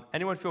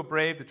anyone feel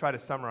brave to try to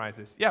summarize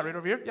this? Yeah, right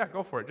over here? Yeah,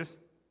 go for it. Just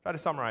try to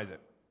summarize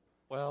it.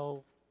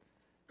 Well,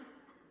 I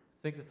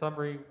think the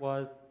summary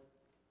was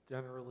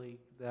generally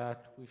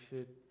that we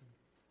should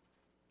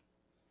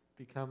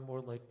become more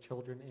like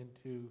children and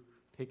to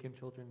take in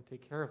children and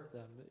take care of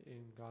them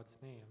in God's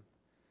name.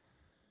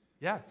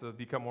 Yeah, so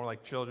become more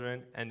like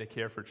children and to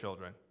care for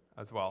children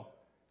as well.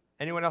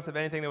 Anyone else have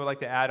anything they would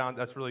like to add on?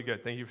 That's really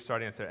good. Thank you for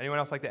starting us there. Anyone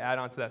else like to add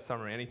on to that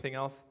summary? Anything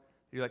else?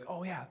 You're like,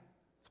 "Oh, yeah,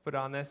 let's put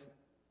on this."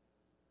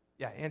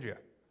 Yeah, Andrea.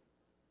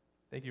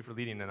 Thank you for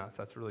leading in us.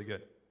 That's really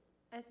good.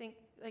 I think,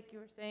 like you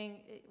were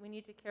saying, we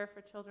need to care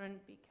for children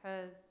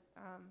because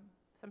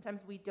sometimes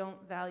we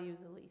don't value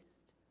the least.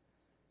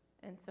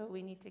 And so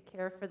we need to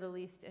care for the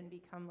least and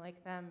become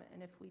like them.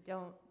 And if we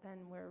don't, then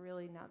we're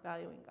really not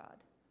valuing God.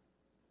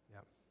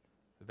 Yep.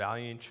 So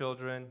valuing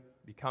children,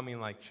 becoming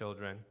like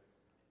children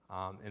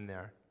in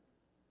there.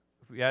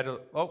 If we had to,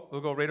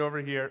 we'll go right over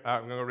here.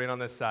 I'm going to go right on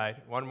this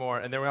side. One more,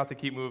 and then we'll have to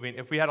keep moving.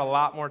 If we had a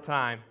lot more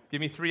time,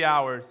 give me 3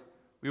 hours,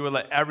 we would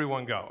let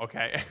everyone go,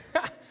 okay?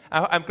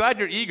 I'm glad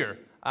you're eager.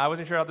 I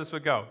wasn't sure how this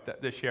would go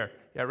this year.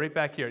 Yeah, right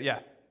back here. Yeah.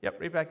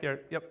 Yep, right back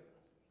there. Yep.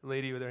 The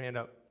lady with her hand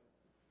up.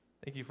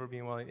 Thank you for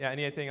being willing. Yeah,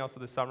 anything else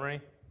with the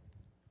summary?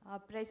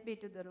 Praise be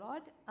to the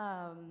Lord.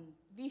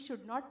 We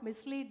should not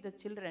mislead the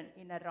children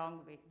in a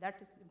wrong way. That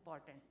is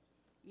important.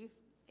 If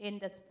in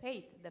the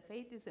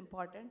faith is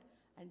important,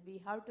 and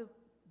we have to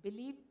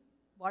believe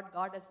what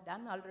God has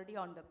done already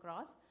on the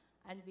cross,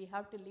 and we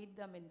have to lead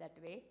them in that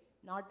way,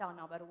 not on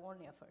our own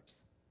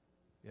efforts.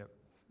 Yep,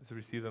 so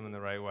receive them in the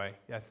right way.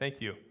 Yeah,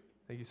 thank you.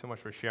 Thank you so much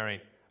for sharing.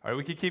 All right,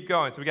 we can keep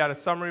going. So we got a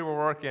summary we're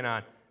working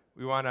on.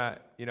 We want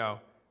to,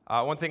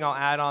 one thing I'll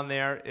add on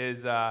there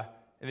is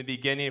in the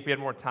beginning, if we had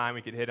more time,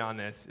 we could hit on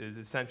this, is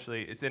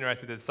essentially, it's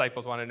interesting, the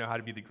disciples want to know how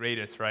to be the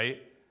greatest,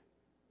 right?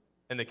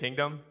 In the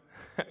kingdom.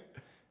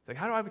 It's like,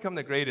 how do I become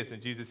the greatest?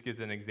 And Jesus gives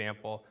an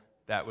example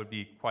that would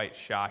be quite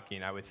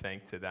shocking, I would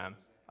think, to them,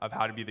 of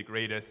how to be the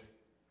greatest.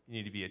 You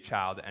need to be a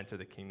child to enter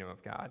the kingdom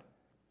of God.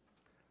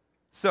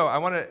 So I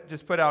want to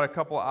just put out a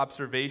couple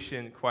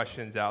observation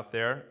questions out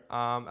there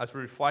as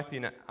we're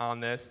reflecting on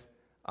this.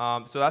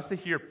 So that's the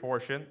hear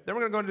portion. Then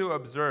we're going to go into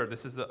observe.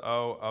 This is the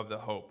O of the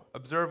hope.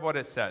 Observe what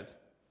it says.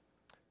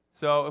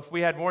 So if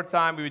we had more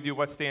time, we would do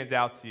what stands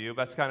out to you.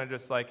 That's kind of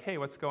just like, hey,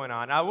 what's going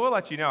on? I will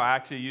let you know, I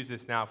actually use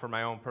this now for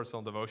my own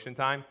personal devotion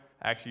time.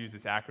 I actually use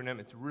this acronym.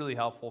 It's really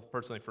helpful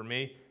personally for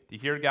me to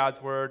hear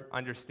God's word,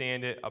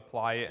 understand it,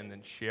 apply it, and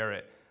then share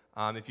it.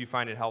 If you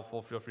find it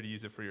helpful, feel free to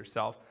use it for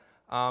yourself.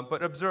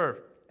 But observe.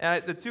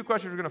 And the two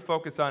questions we're going to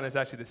focus on is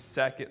actually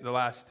the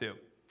last two.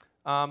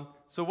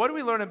 So what do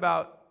we learn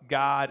about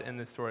God in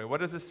this story?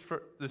 What does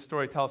this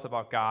story tell us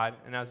about God?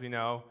 And as we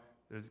know,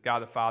 there's God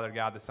the Father,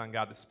 God the Son,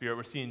 God the Spirit.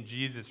 We're seeing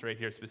Jesus right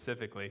here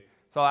specifically.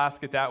 So I'll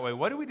ask it that way.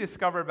 What do we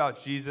discover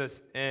about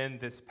Jesus in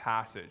this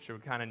passage? So we're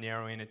kind of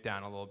narrowing it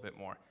down a little bit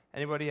more.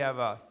 Anybody have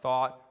a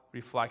thought,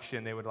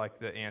 reflection they would like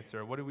to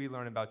answer? What do we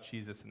learn about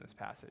Jesus in this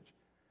passage?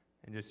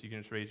 And you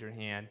can just raise your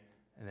hand,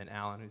 and then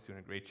Alan, who's doing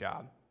a great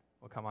job,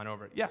 will come on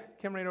over. Yeah,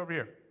 Kim, right over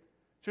here.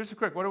 Just a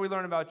quick, what do we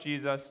learn about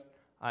Jesus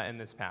in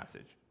this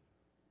passage?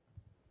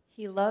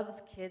 He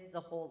loves kids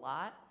a whole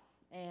lot,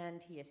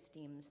 and he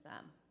esteems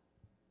them.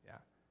 Yeah,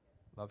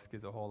 loves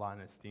kids a whole lot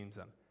and esteems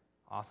them.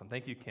 Awesome.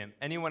 Thank you, Kim.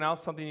 Anyone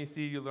else, something you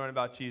see you learn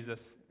about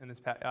Jesus in this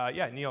passage?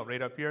 Yeah, Neil,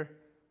 right up here.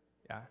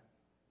 Yeah.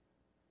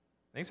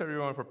 Thanks,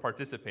 everyone, for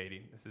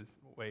participating. This is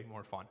way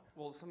more fun.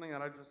 Well, something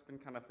that I've just been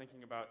kind of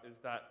thinking about is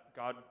that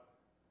God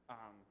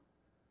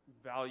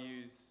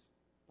values,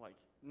 like,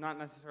 not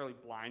necessarily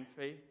blind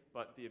faith,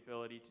 but the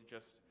ability to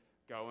just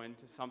go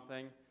into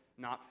something,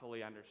 not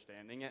fully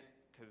understanding it,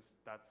 because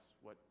that's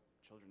what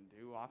children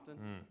do often.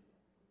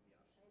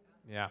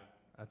 Yeah,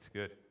 that's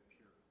good.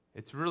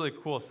 It's really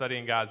cool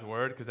studying God's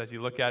word, because as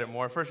you look at it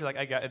more, first you're like,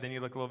 I got it, and then you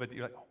look a little bit,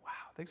 you're like, oh, wow,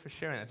 thanks for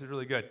sharing that. This is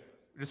really good.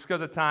 Just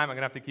because of time, I'm going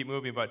to have to keep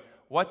moving, but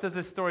what does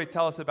this story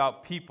tell us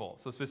about people?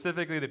 So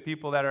specifically, the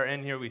people that are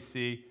in here, we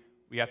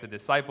got the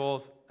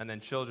disciples and then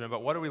children,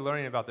 but what are we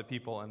learning about the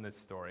people in this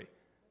story?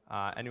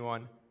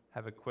 Anyone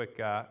have a quick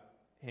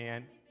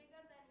hand?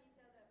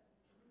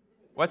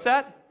 What's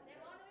that?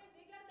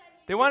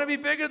 They want to be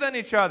bigger than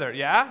each other,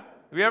 yeah?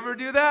 Do we ever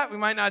do that? We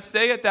might not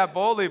say it that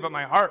boldly, but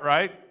my heart,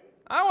 right?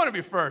 I want to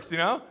be first, you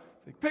know?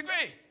 Like, pick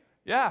me!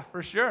 Yeah,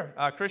 for sure.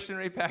 Christian,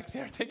 right back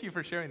there. Thank you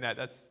for sharing that.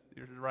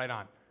 You're right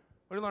on.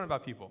 What do you learn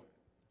about people?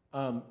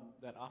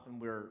 That often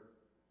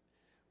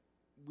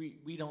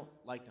we don't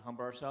like to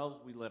humble ourselves.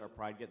 We let our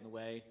pride get in the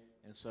way,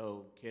 and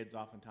so kids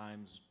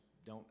oftentimes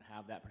don't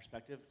have that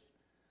perspective,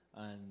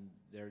 and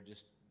they're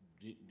just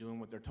doing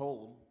what they're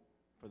told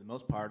for the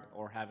most part,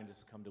 or having to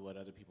succumb to what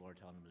other people are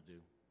telling them to do.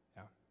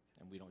 Yeah.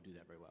 And we don't do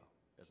that very well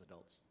as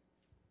adults.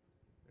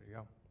 There you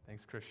go.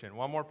 Thanks, Christian.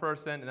 One more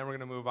person, and then we're going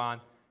to move on.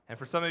 And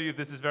for some of you, if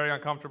this is very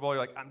uncomfortable, you're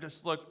like, I'm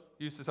just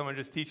used to someone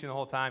just teaching the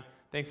whole time.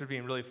 Thanks for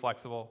being really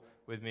flexible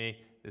with me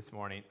this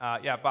morning.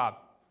 Yeah, Bob.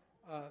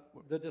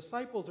 The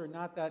disciples are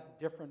not that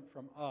different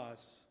from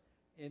us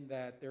in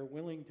that they're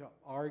willing to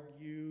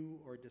argue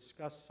or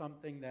discuss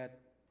something that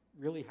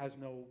really has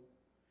no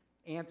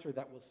answer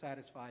that will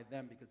satisfy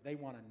them because they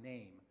want a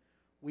name.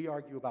 We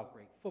argue about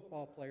great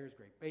football players,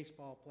 great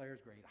baseball players,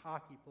 great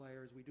hockey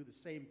players. We do the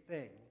same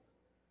thing.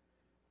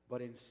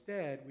 But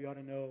instead, we ought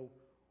to know,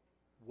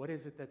 what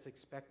is it that's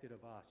expected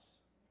of us?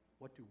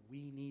 What do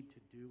we need to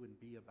do and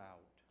be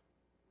about?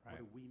 Right. What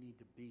do we need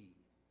to be?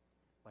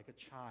 Like a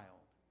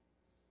child.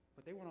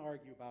 But they want to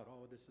argue about,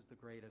 oh, this is the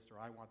greatest, or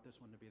I want this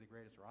one to be the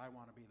greatest, or I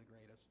want to be the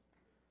greatest.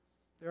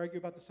 They argue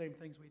about the same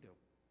things we do.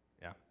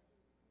 Yeah.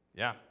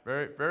 Yeah,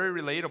 very,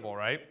 very relatable,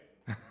 right?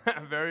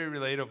 Very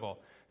relatable.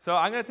 So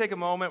I'm going to take a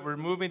moment. We're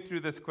moving through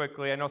this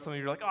quickly. I know some of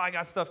you are like, oh, I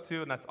got stuff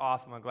too, and that's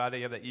awesome. I'm glad that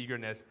you have that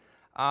eagerness.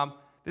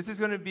 This is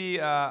going to be,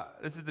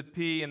 this is the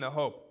P and the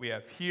hope. We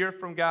have hear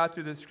from God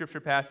through the scripture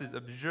passage,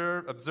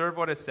 observe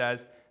what it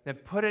says, then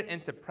put it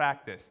into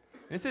practice.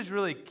 And this is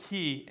really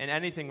key in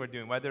anything we're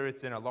doing, whether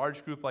it's in a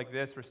large group like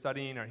this, we're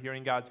studying or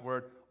hearing God's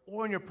word,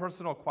 or in your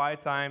personal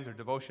quiet times or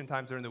devotion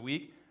times during the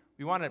week.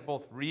 We want to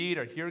both read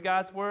or hear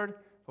God's word,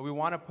 but we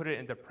want to put it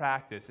into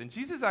practice. And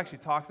Jesus actually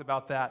talks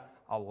about that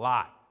a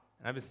lot.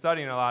 And I've been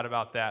studying a lot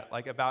about that,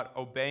 like about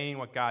obeying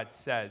what God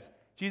says.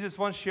 Jesus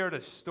once shared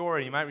a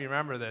story, you might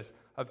remember this,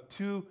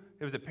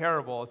 it was a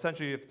parable,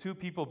 essentially, of two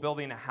people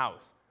building a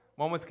house.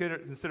 One was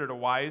considered a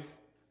wise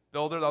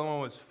builder, the other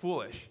one was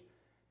foolish.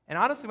 And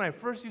honestly, when I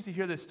first used to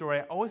hear this story,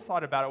 I always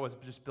thought about it was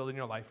just building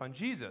your life on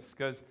Jesus,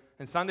 because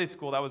in Sunday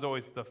school, that was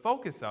always the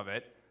focus of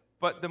it.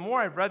 But the more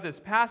I've read this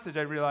passage,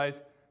 I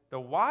realized the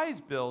wise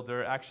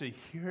builder actually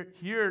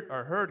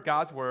heard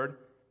God's word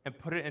and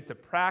put it into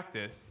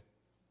practice.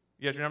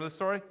 You guys remember the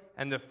story?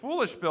 And the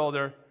foolish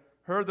builder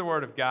heard the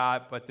word of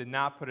God, but did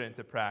not put it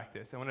into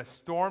practice. And when a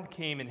storm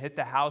came and hit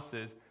the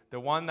houses, the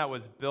one that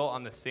was built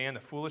on the sand,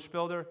 the foolish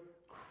builder,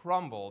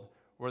 crumbled,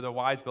 where the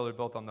wise builder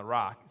built on the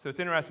rock. So it's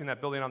interesting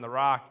that building on the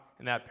rock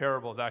in that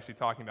parable is actually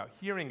talking about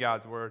hearing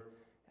God's word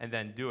and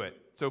then do it.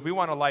 So if we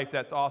want a life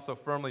that's also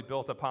firmly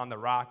built upon the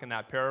rock in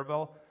that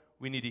parable,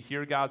 we need to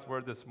hear God's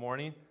word this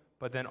morning,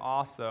 but then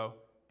also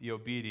be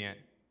obedient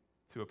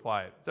to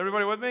apply it. Is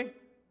everybody with me?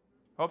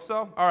 Hope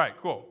so? All right,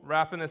 cool.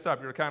 Wrapping this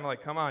up. You're kind of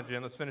like, come on,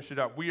 Jim, let's finish it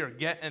up. We are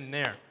getting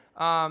there.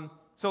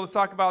 So let's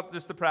talk about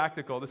just the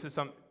practical. This is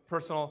some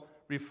personal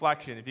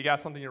reflection. If you got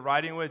something you're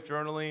writing with,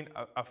 journaling,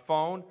 a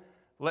phone,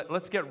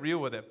 let's get real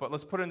with it, but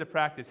let's put it into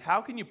practice.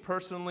 How can you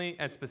personally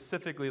and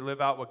specifically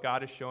live out what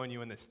God is showing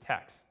you in this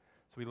text?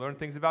 So we learn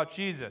things about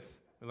Jesus.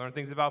 We learn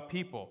things about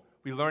people.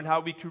 We learn how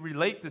we can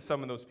relate to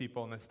some of those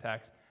people in this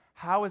text.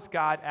 How is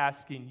God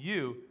asking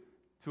you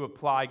to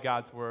apply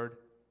God's word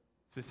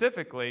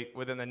specifically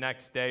within the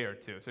next day or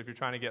two? So if you're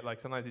trying to get, like,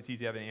 sometimes it's easy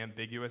to have an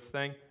ambiguous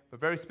thing, but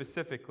very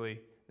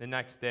specifically the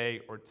next day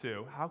or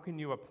two, how can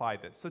you apply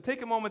this? So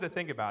take a moment to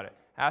think about it.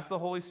 Ask the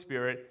Holy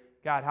Spirit,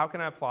 God, how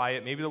can I apply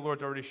it? Maybe the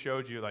Lord's already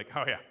showed you, like,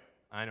 oh yeah,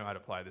 I know how to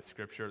apply this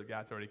scripture.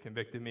 God's already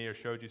convicted me or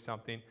showed you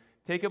something.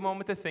 Take a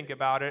moment to think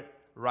about it.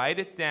 Write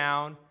it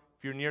down.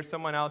 If you're near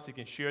someone else, you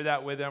can share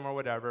that with them or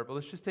whatever. But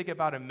let's just take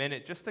about a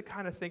minute just to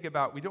kind of think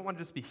about, we don't want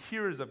to just be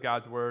hearers of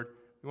God's word.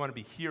 We want to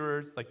be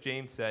hearers, like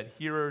James said,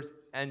 hearers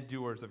and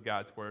doers of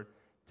God's word.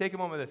 Take a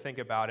moment to think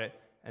about it,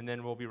 and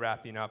then we'll be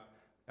wrapping up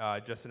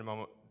just in a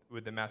moment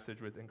with the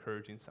message with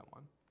encouraging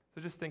someone.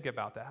 So just think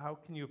about that. How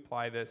can you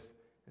apply this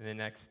in the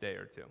next day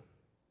or two?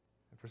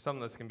 And for some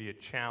of us, it can be a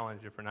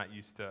challenge if we're not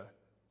used to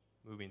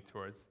moving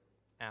towards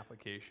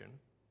application.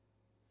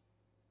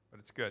 But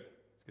it's good.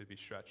 It's good to be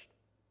stretched.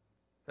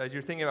 So as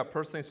you're thinking about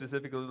personally,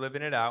 specifically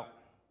living it out,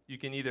 you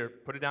can either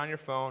put it down on your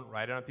phone,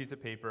 write it on a piece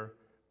of paper,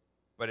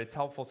 but it's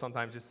helpful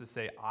sometimes just to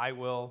say, I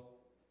will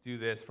do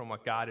this from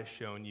what God has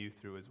shown you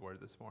through his word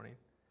this morning.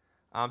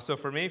 So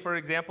for me, for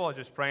example, I was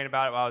just praying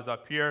about it while I was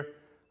up here.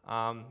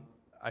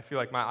 I feel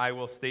like my I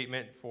will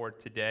statement for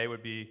today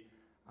would be,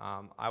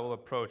 I will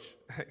approach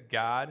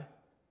God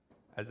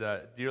as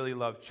a dearly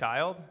loved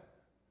child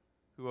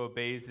who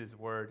obeys his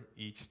word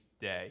each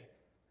day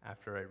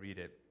after I read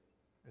it.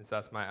 And so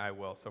that's my I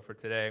will. So for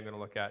today, I'm going to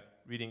look at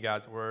reading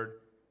God's word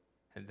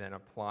and then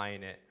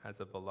applying it as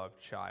a beloved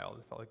child.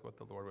 It felt like what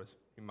the Lord was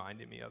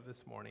reminding me of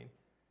this morning.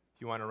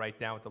 If you want to write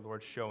down what the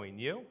Lord's showing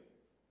you,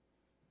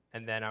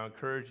 and then I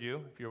encourage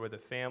you, if you're with a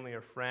family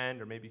or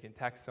friend, or maybe you can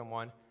text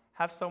someone,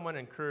 have someone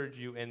encourage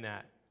you in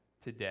that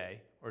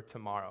today or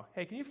tomorrow.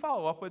 Hey, can you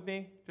follow up with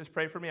me? Just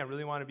pray for me. I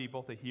really want to be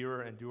both a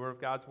hearer and doer of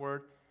God's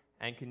word.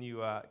 And can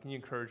you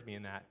encourage me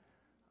in that?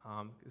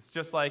 It's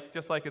just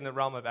like in the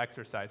realm of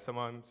exercise.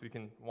 Sometimes we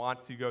can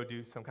want to go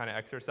do some kind of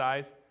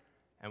exercise,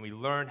 and we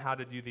learn how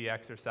to do the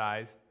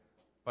exercise,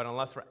 but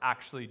unless we're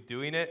actually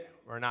doing it,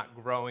 we're not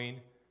growing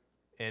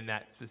in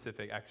that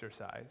specific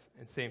exercise.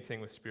 And same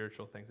thing with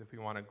spiritual things. If we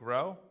want to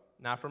grow,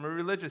 not from a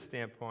religious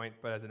standpoint,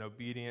 but as an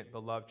obedient,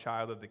 beloved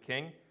child of the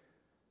King,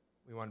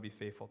 we want to be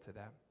faithful to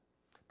that.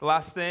 The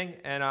last thing,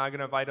 and I'm going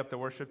to invite up the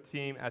worship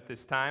team at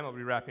this time. I'll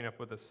be wrapping up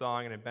with a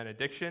song and a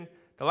benediction.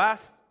 The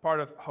last part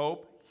of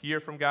hope, hear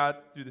from God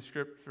through the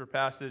scripture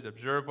passage,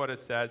 observe what it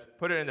says,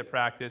 put it into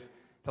practice.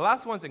 The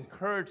last one's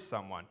encourage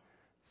someone.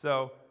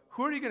 So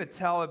who are you going to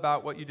tell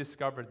about what you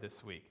discovered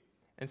this week?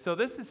 And so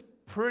this is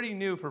pretty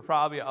new for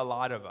probably a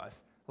lot of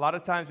us. A lot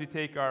of times we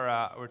take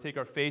our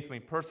faith and we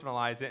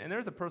personalize it, and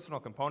there's a personal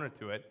component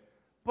to it.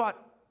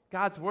 But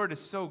God's word is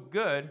so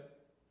good,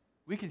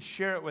 we can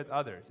share it with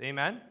others.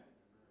 Amen?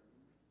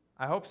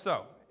 I hope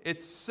so.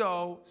 It's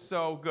so,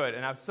 so good.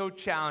 And I'm so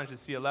challenged to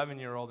see an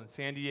 11-year-old in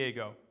San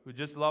Diego who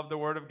just loved the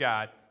word of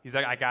God. He's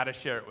like, I got to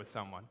share it with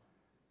someone.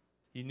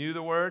 He knew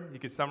the word, he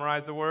could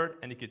summarize the word,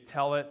 and he could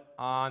tell it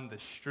on the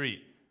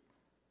street.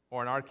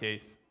 Or in our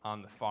case,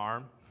 on the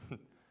farm,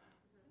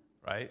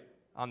 right?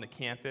 On the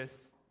campus,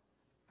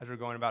 as we're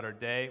going about our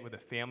day with a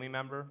family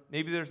member.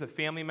 Maybe there's a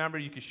family member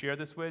you could share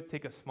this with.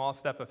 Take a small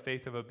step of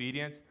faith of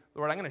obedience.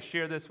 Lord, I'm going to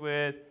share this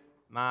with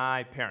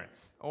my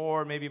parents,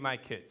 or maybe my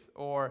kids,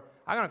 or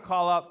I'm going to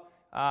call up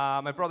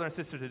my brother and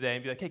sister today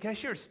and be like, hey, can I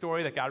share a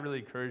story that God really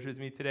encourages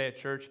me today at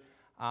church?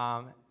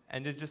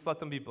 And to just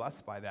let them be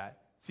blessed by that.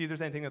 See if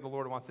there's anything that the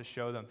Lord wants to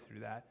show them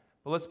through that.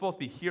 But let's both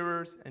be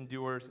hearers and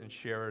doers and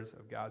sharers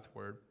of God's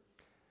word.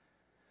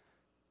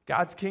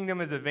 God's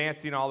kingdom is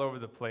advancing all over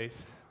the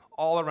place,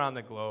 all around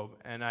the globe.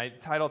 And I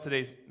titled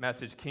today's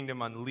message,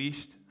 Kingdom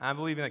Unleashed. I'm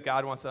believing that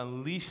God wants to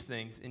unleash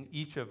things in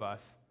each of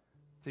us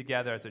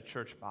together as a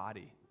church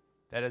body.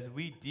 That as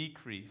we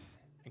decrease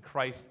and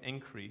Christ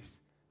increase,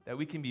 that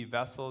we can be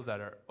vessels that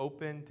are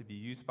open to be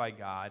used by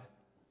God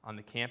on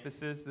the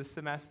campuses this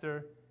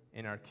semester,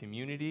 in our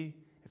community.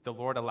 If the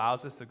Lord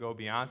allows us to go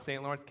beyond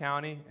St. Lawrence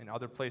County and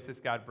other places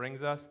God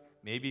brings us,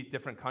 maybe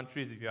different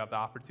countries if you have the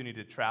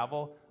opportunity to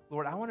travel,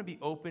 Lord, I want to be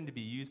open to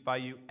be used by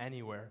you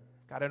anywhere.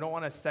 God, I don't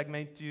want to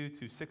segment you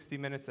to 60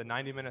 minutes to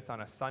 90 minutes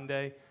on a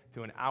Sunday,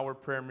 to an hour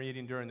prayer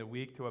meeting during the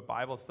week, to a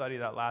Bible study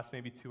that lasts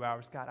maybe 2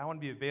 hours. God, I want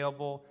to be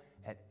available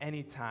at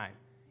any time,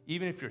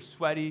 even if you're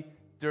sweaty,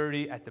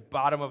 dirty, at the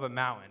bottom of a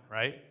mountain,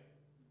 right?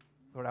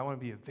 Lord, I want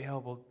to be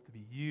available to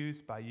be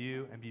used by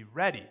you and be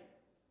ready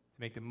to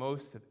make the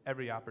most of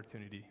every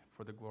opportunity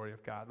for the glory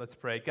of God. Let's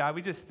pray. God,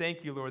 we just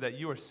thank you, Lord, that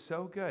you are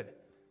so good.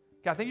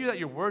 God, thank you that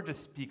your word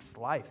just speaks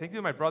life. Thank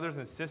you, my brothers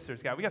and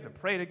sisters. God, we got to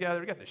pray together.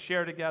 We got to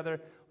share together.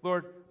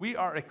 Lord, we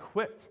are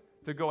equipped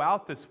to go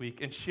out this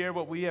week and share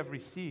what we have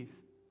received.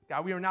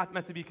 God, we are not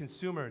meant to be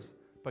consumers,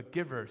 but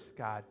givers,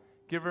 God,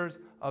 givers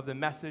of the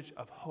message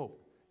of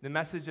hope, the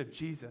message of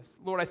Jesus.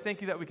 Lord, I thank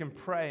you that we can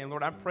pray. And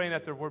Lord, I'm praying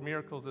that there were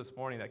miracles this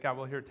morning, that God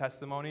will hear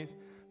testimonies.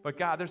 But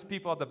God, there's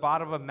people at the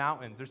bottom of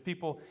mountains. There's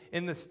people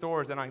in the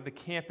stores and on the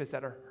campus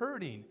that are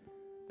hurting.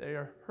 They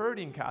are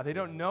hurting, God. They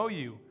don't know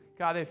you.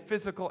 God, they have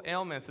physical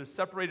ailments. They're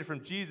separated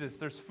from Jesus.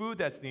 There's food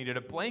that's needed,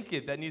 a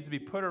blanket that needs to be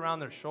put around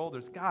their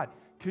shoulders. God,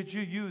 could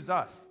you use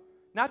us,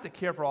 not to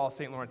care for all of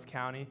St. Lawrence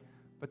County,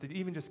 but to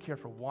even just care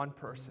for one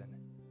person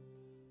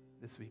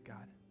this week,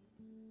 God.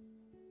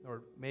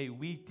 Lord, may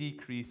we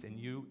decrease and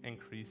you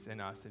increase in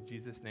us. In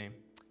Jesus' name,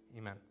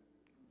 amen.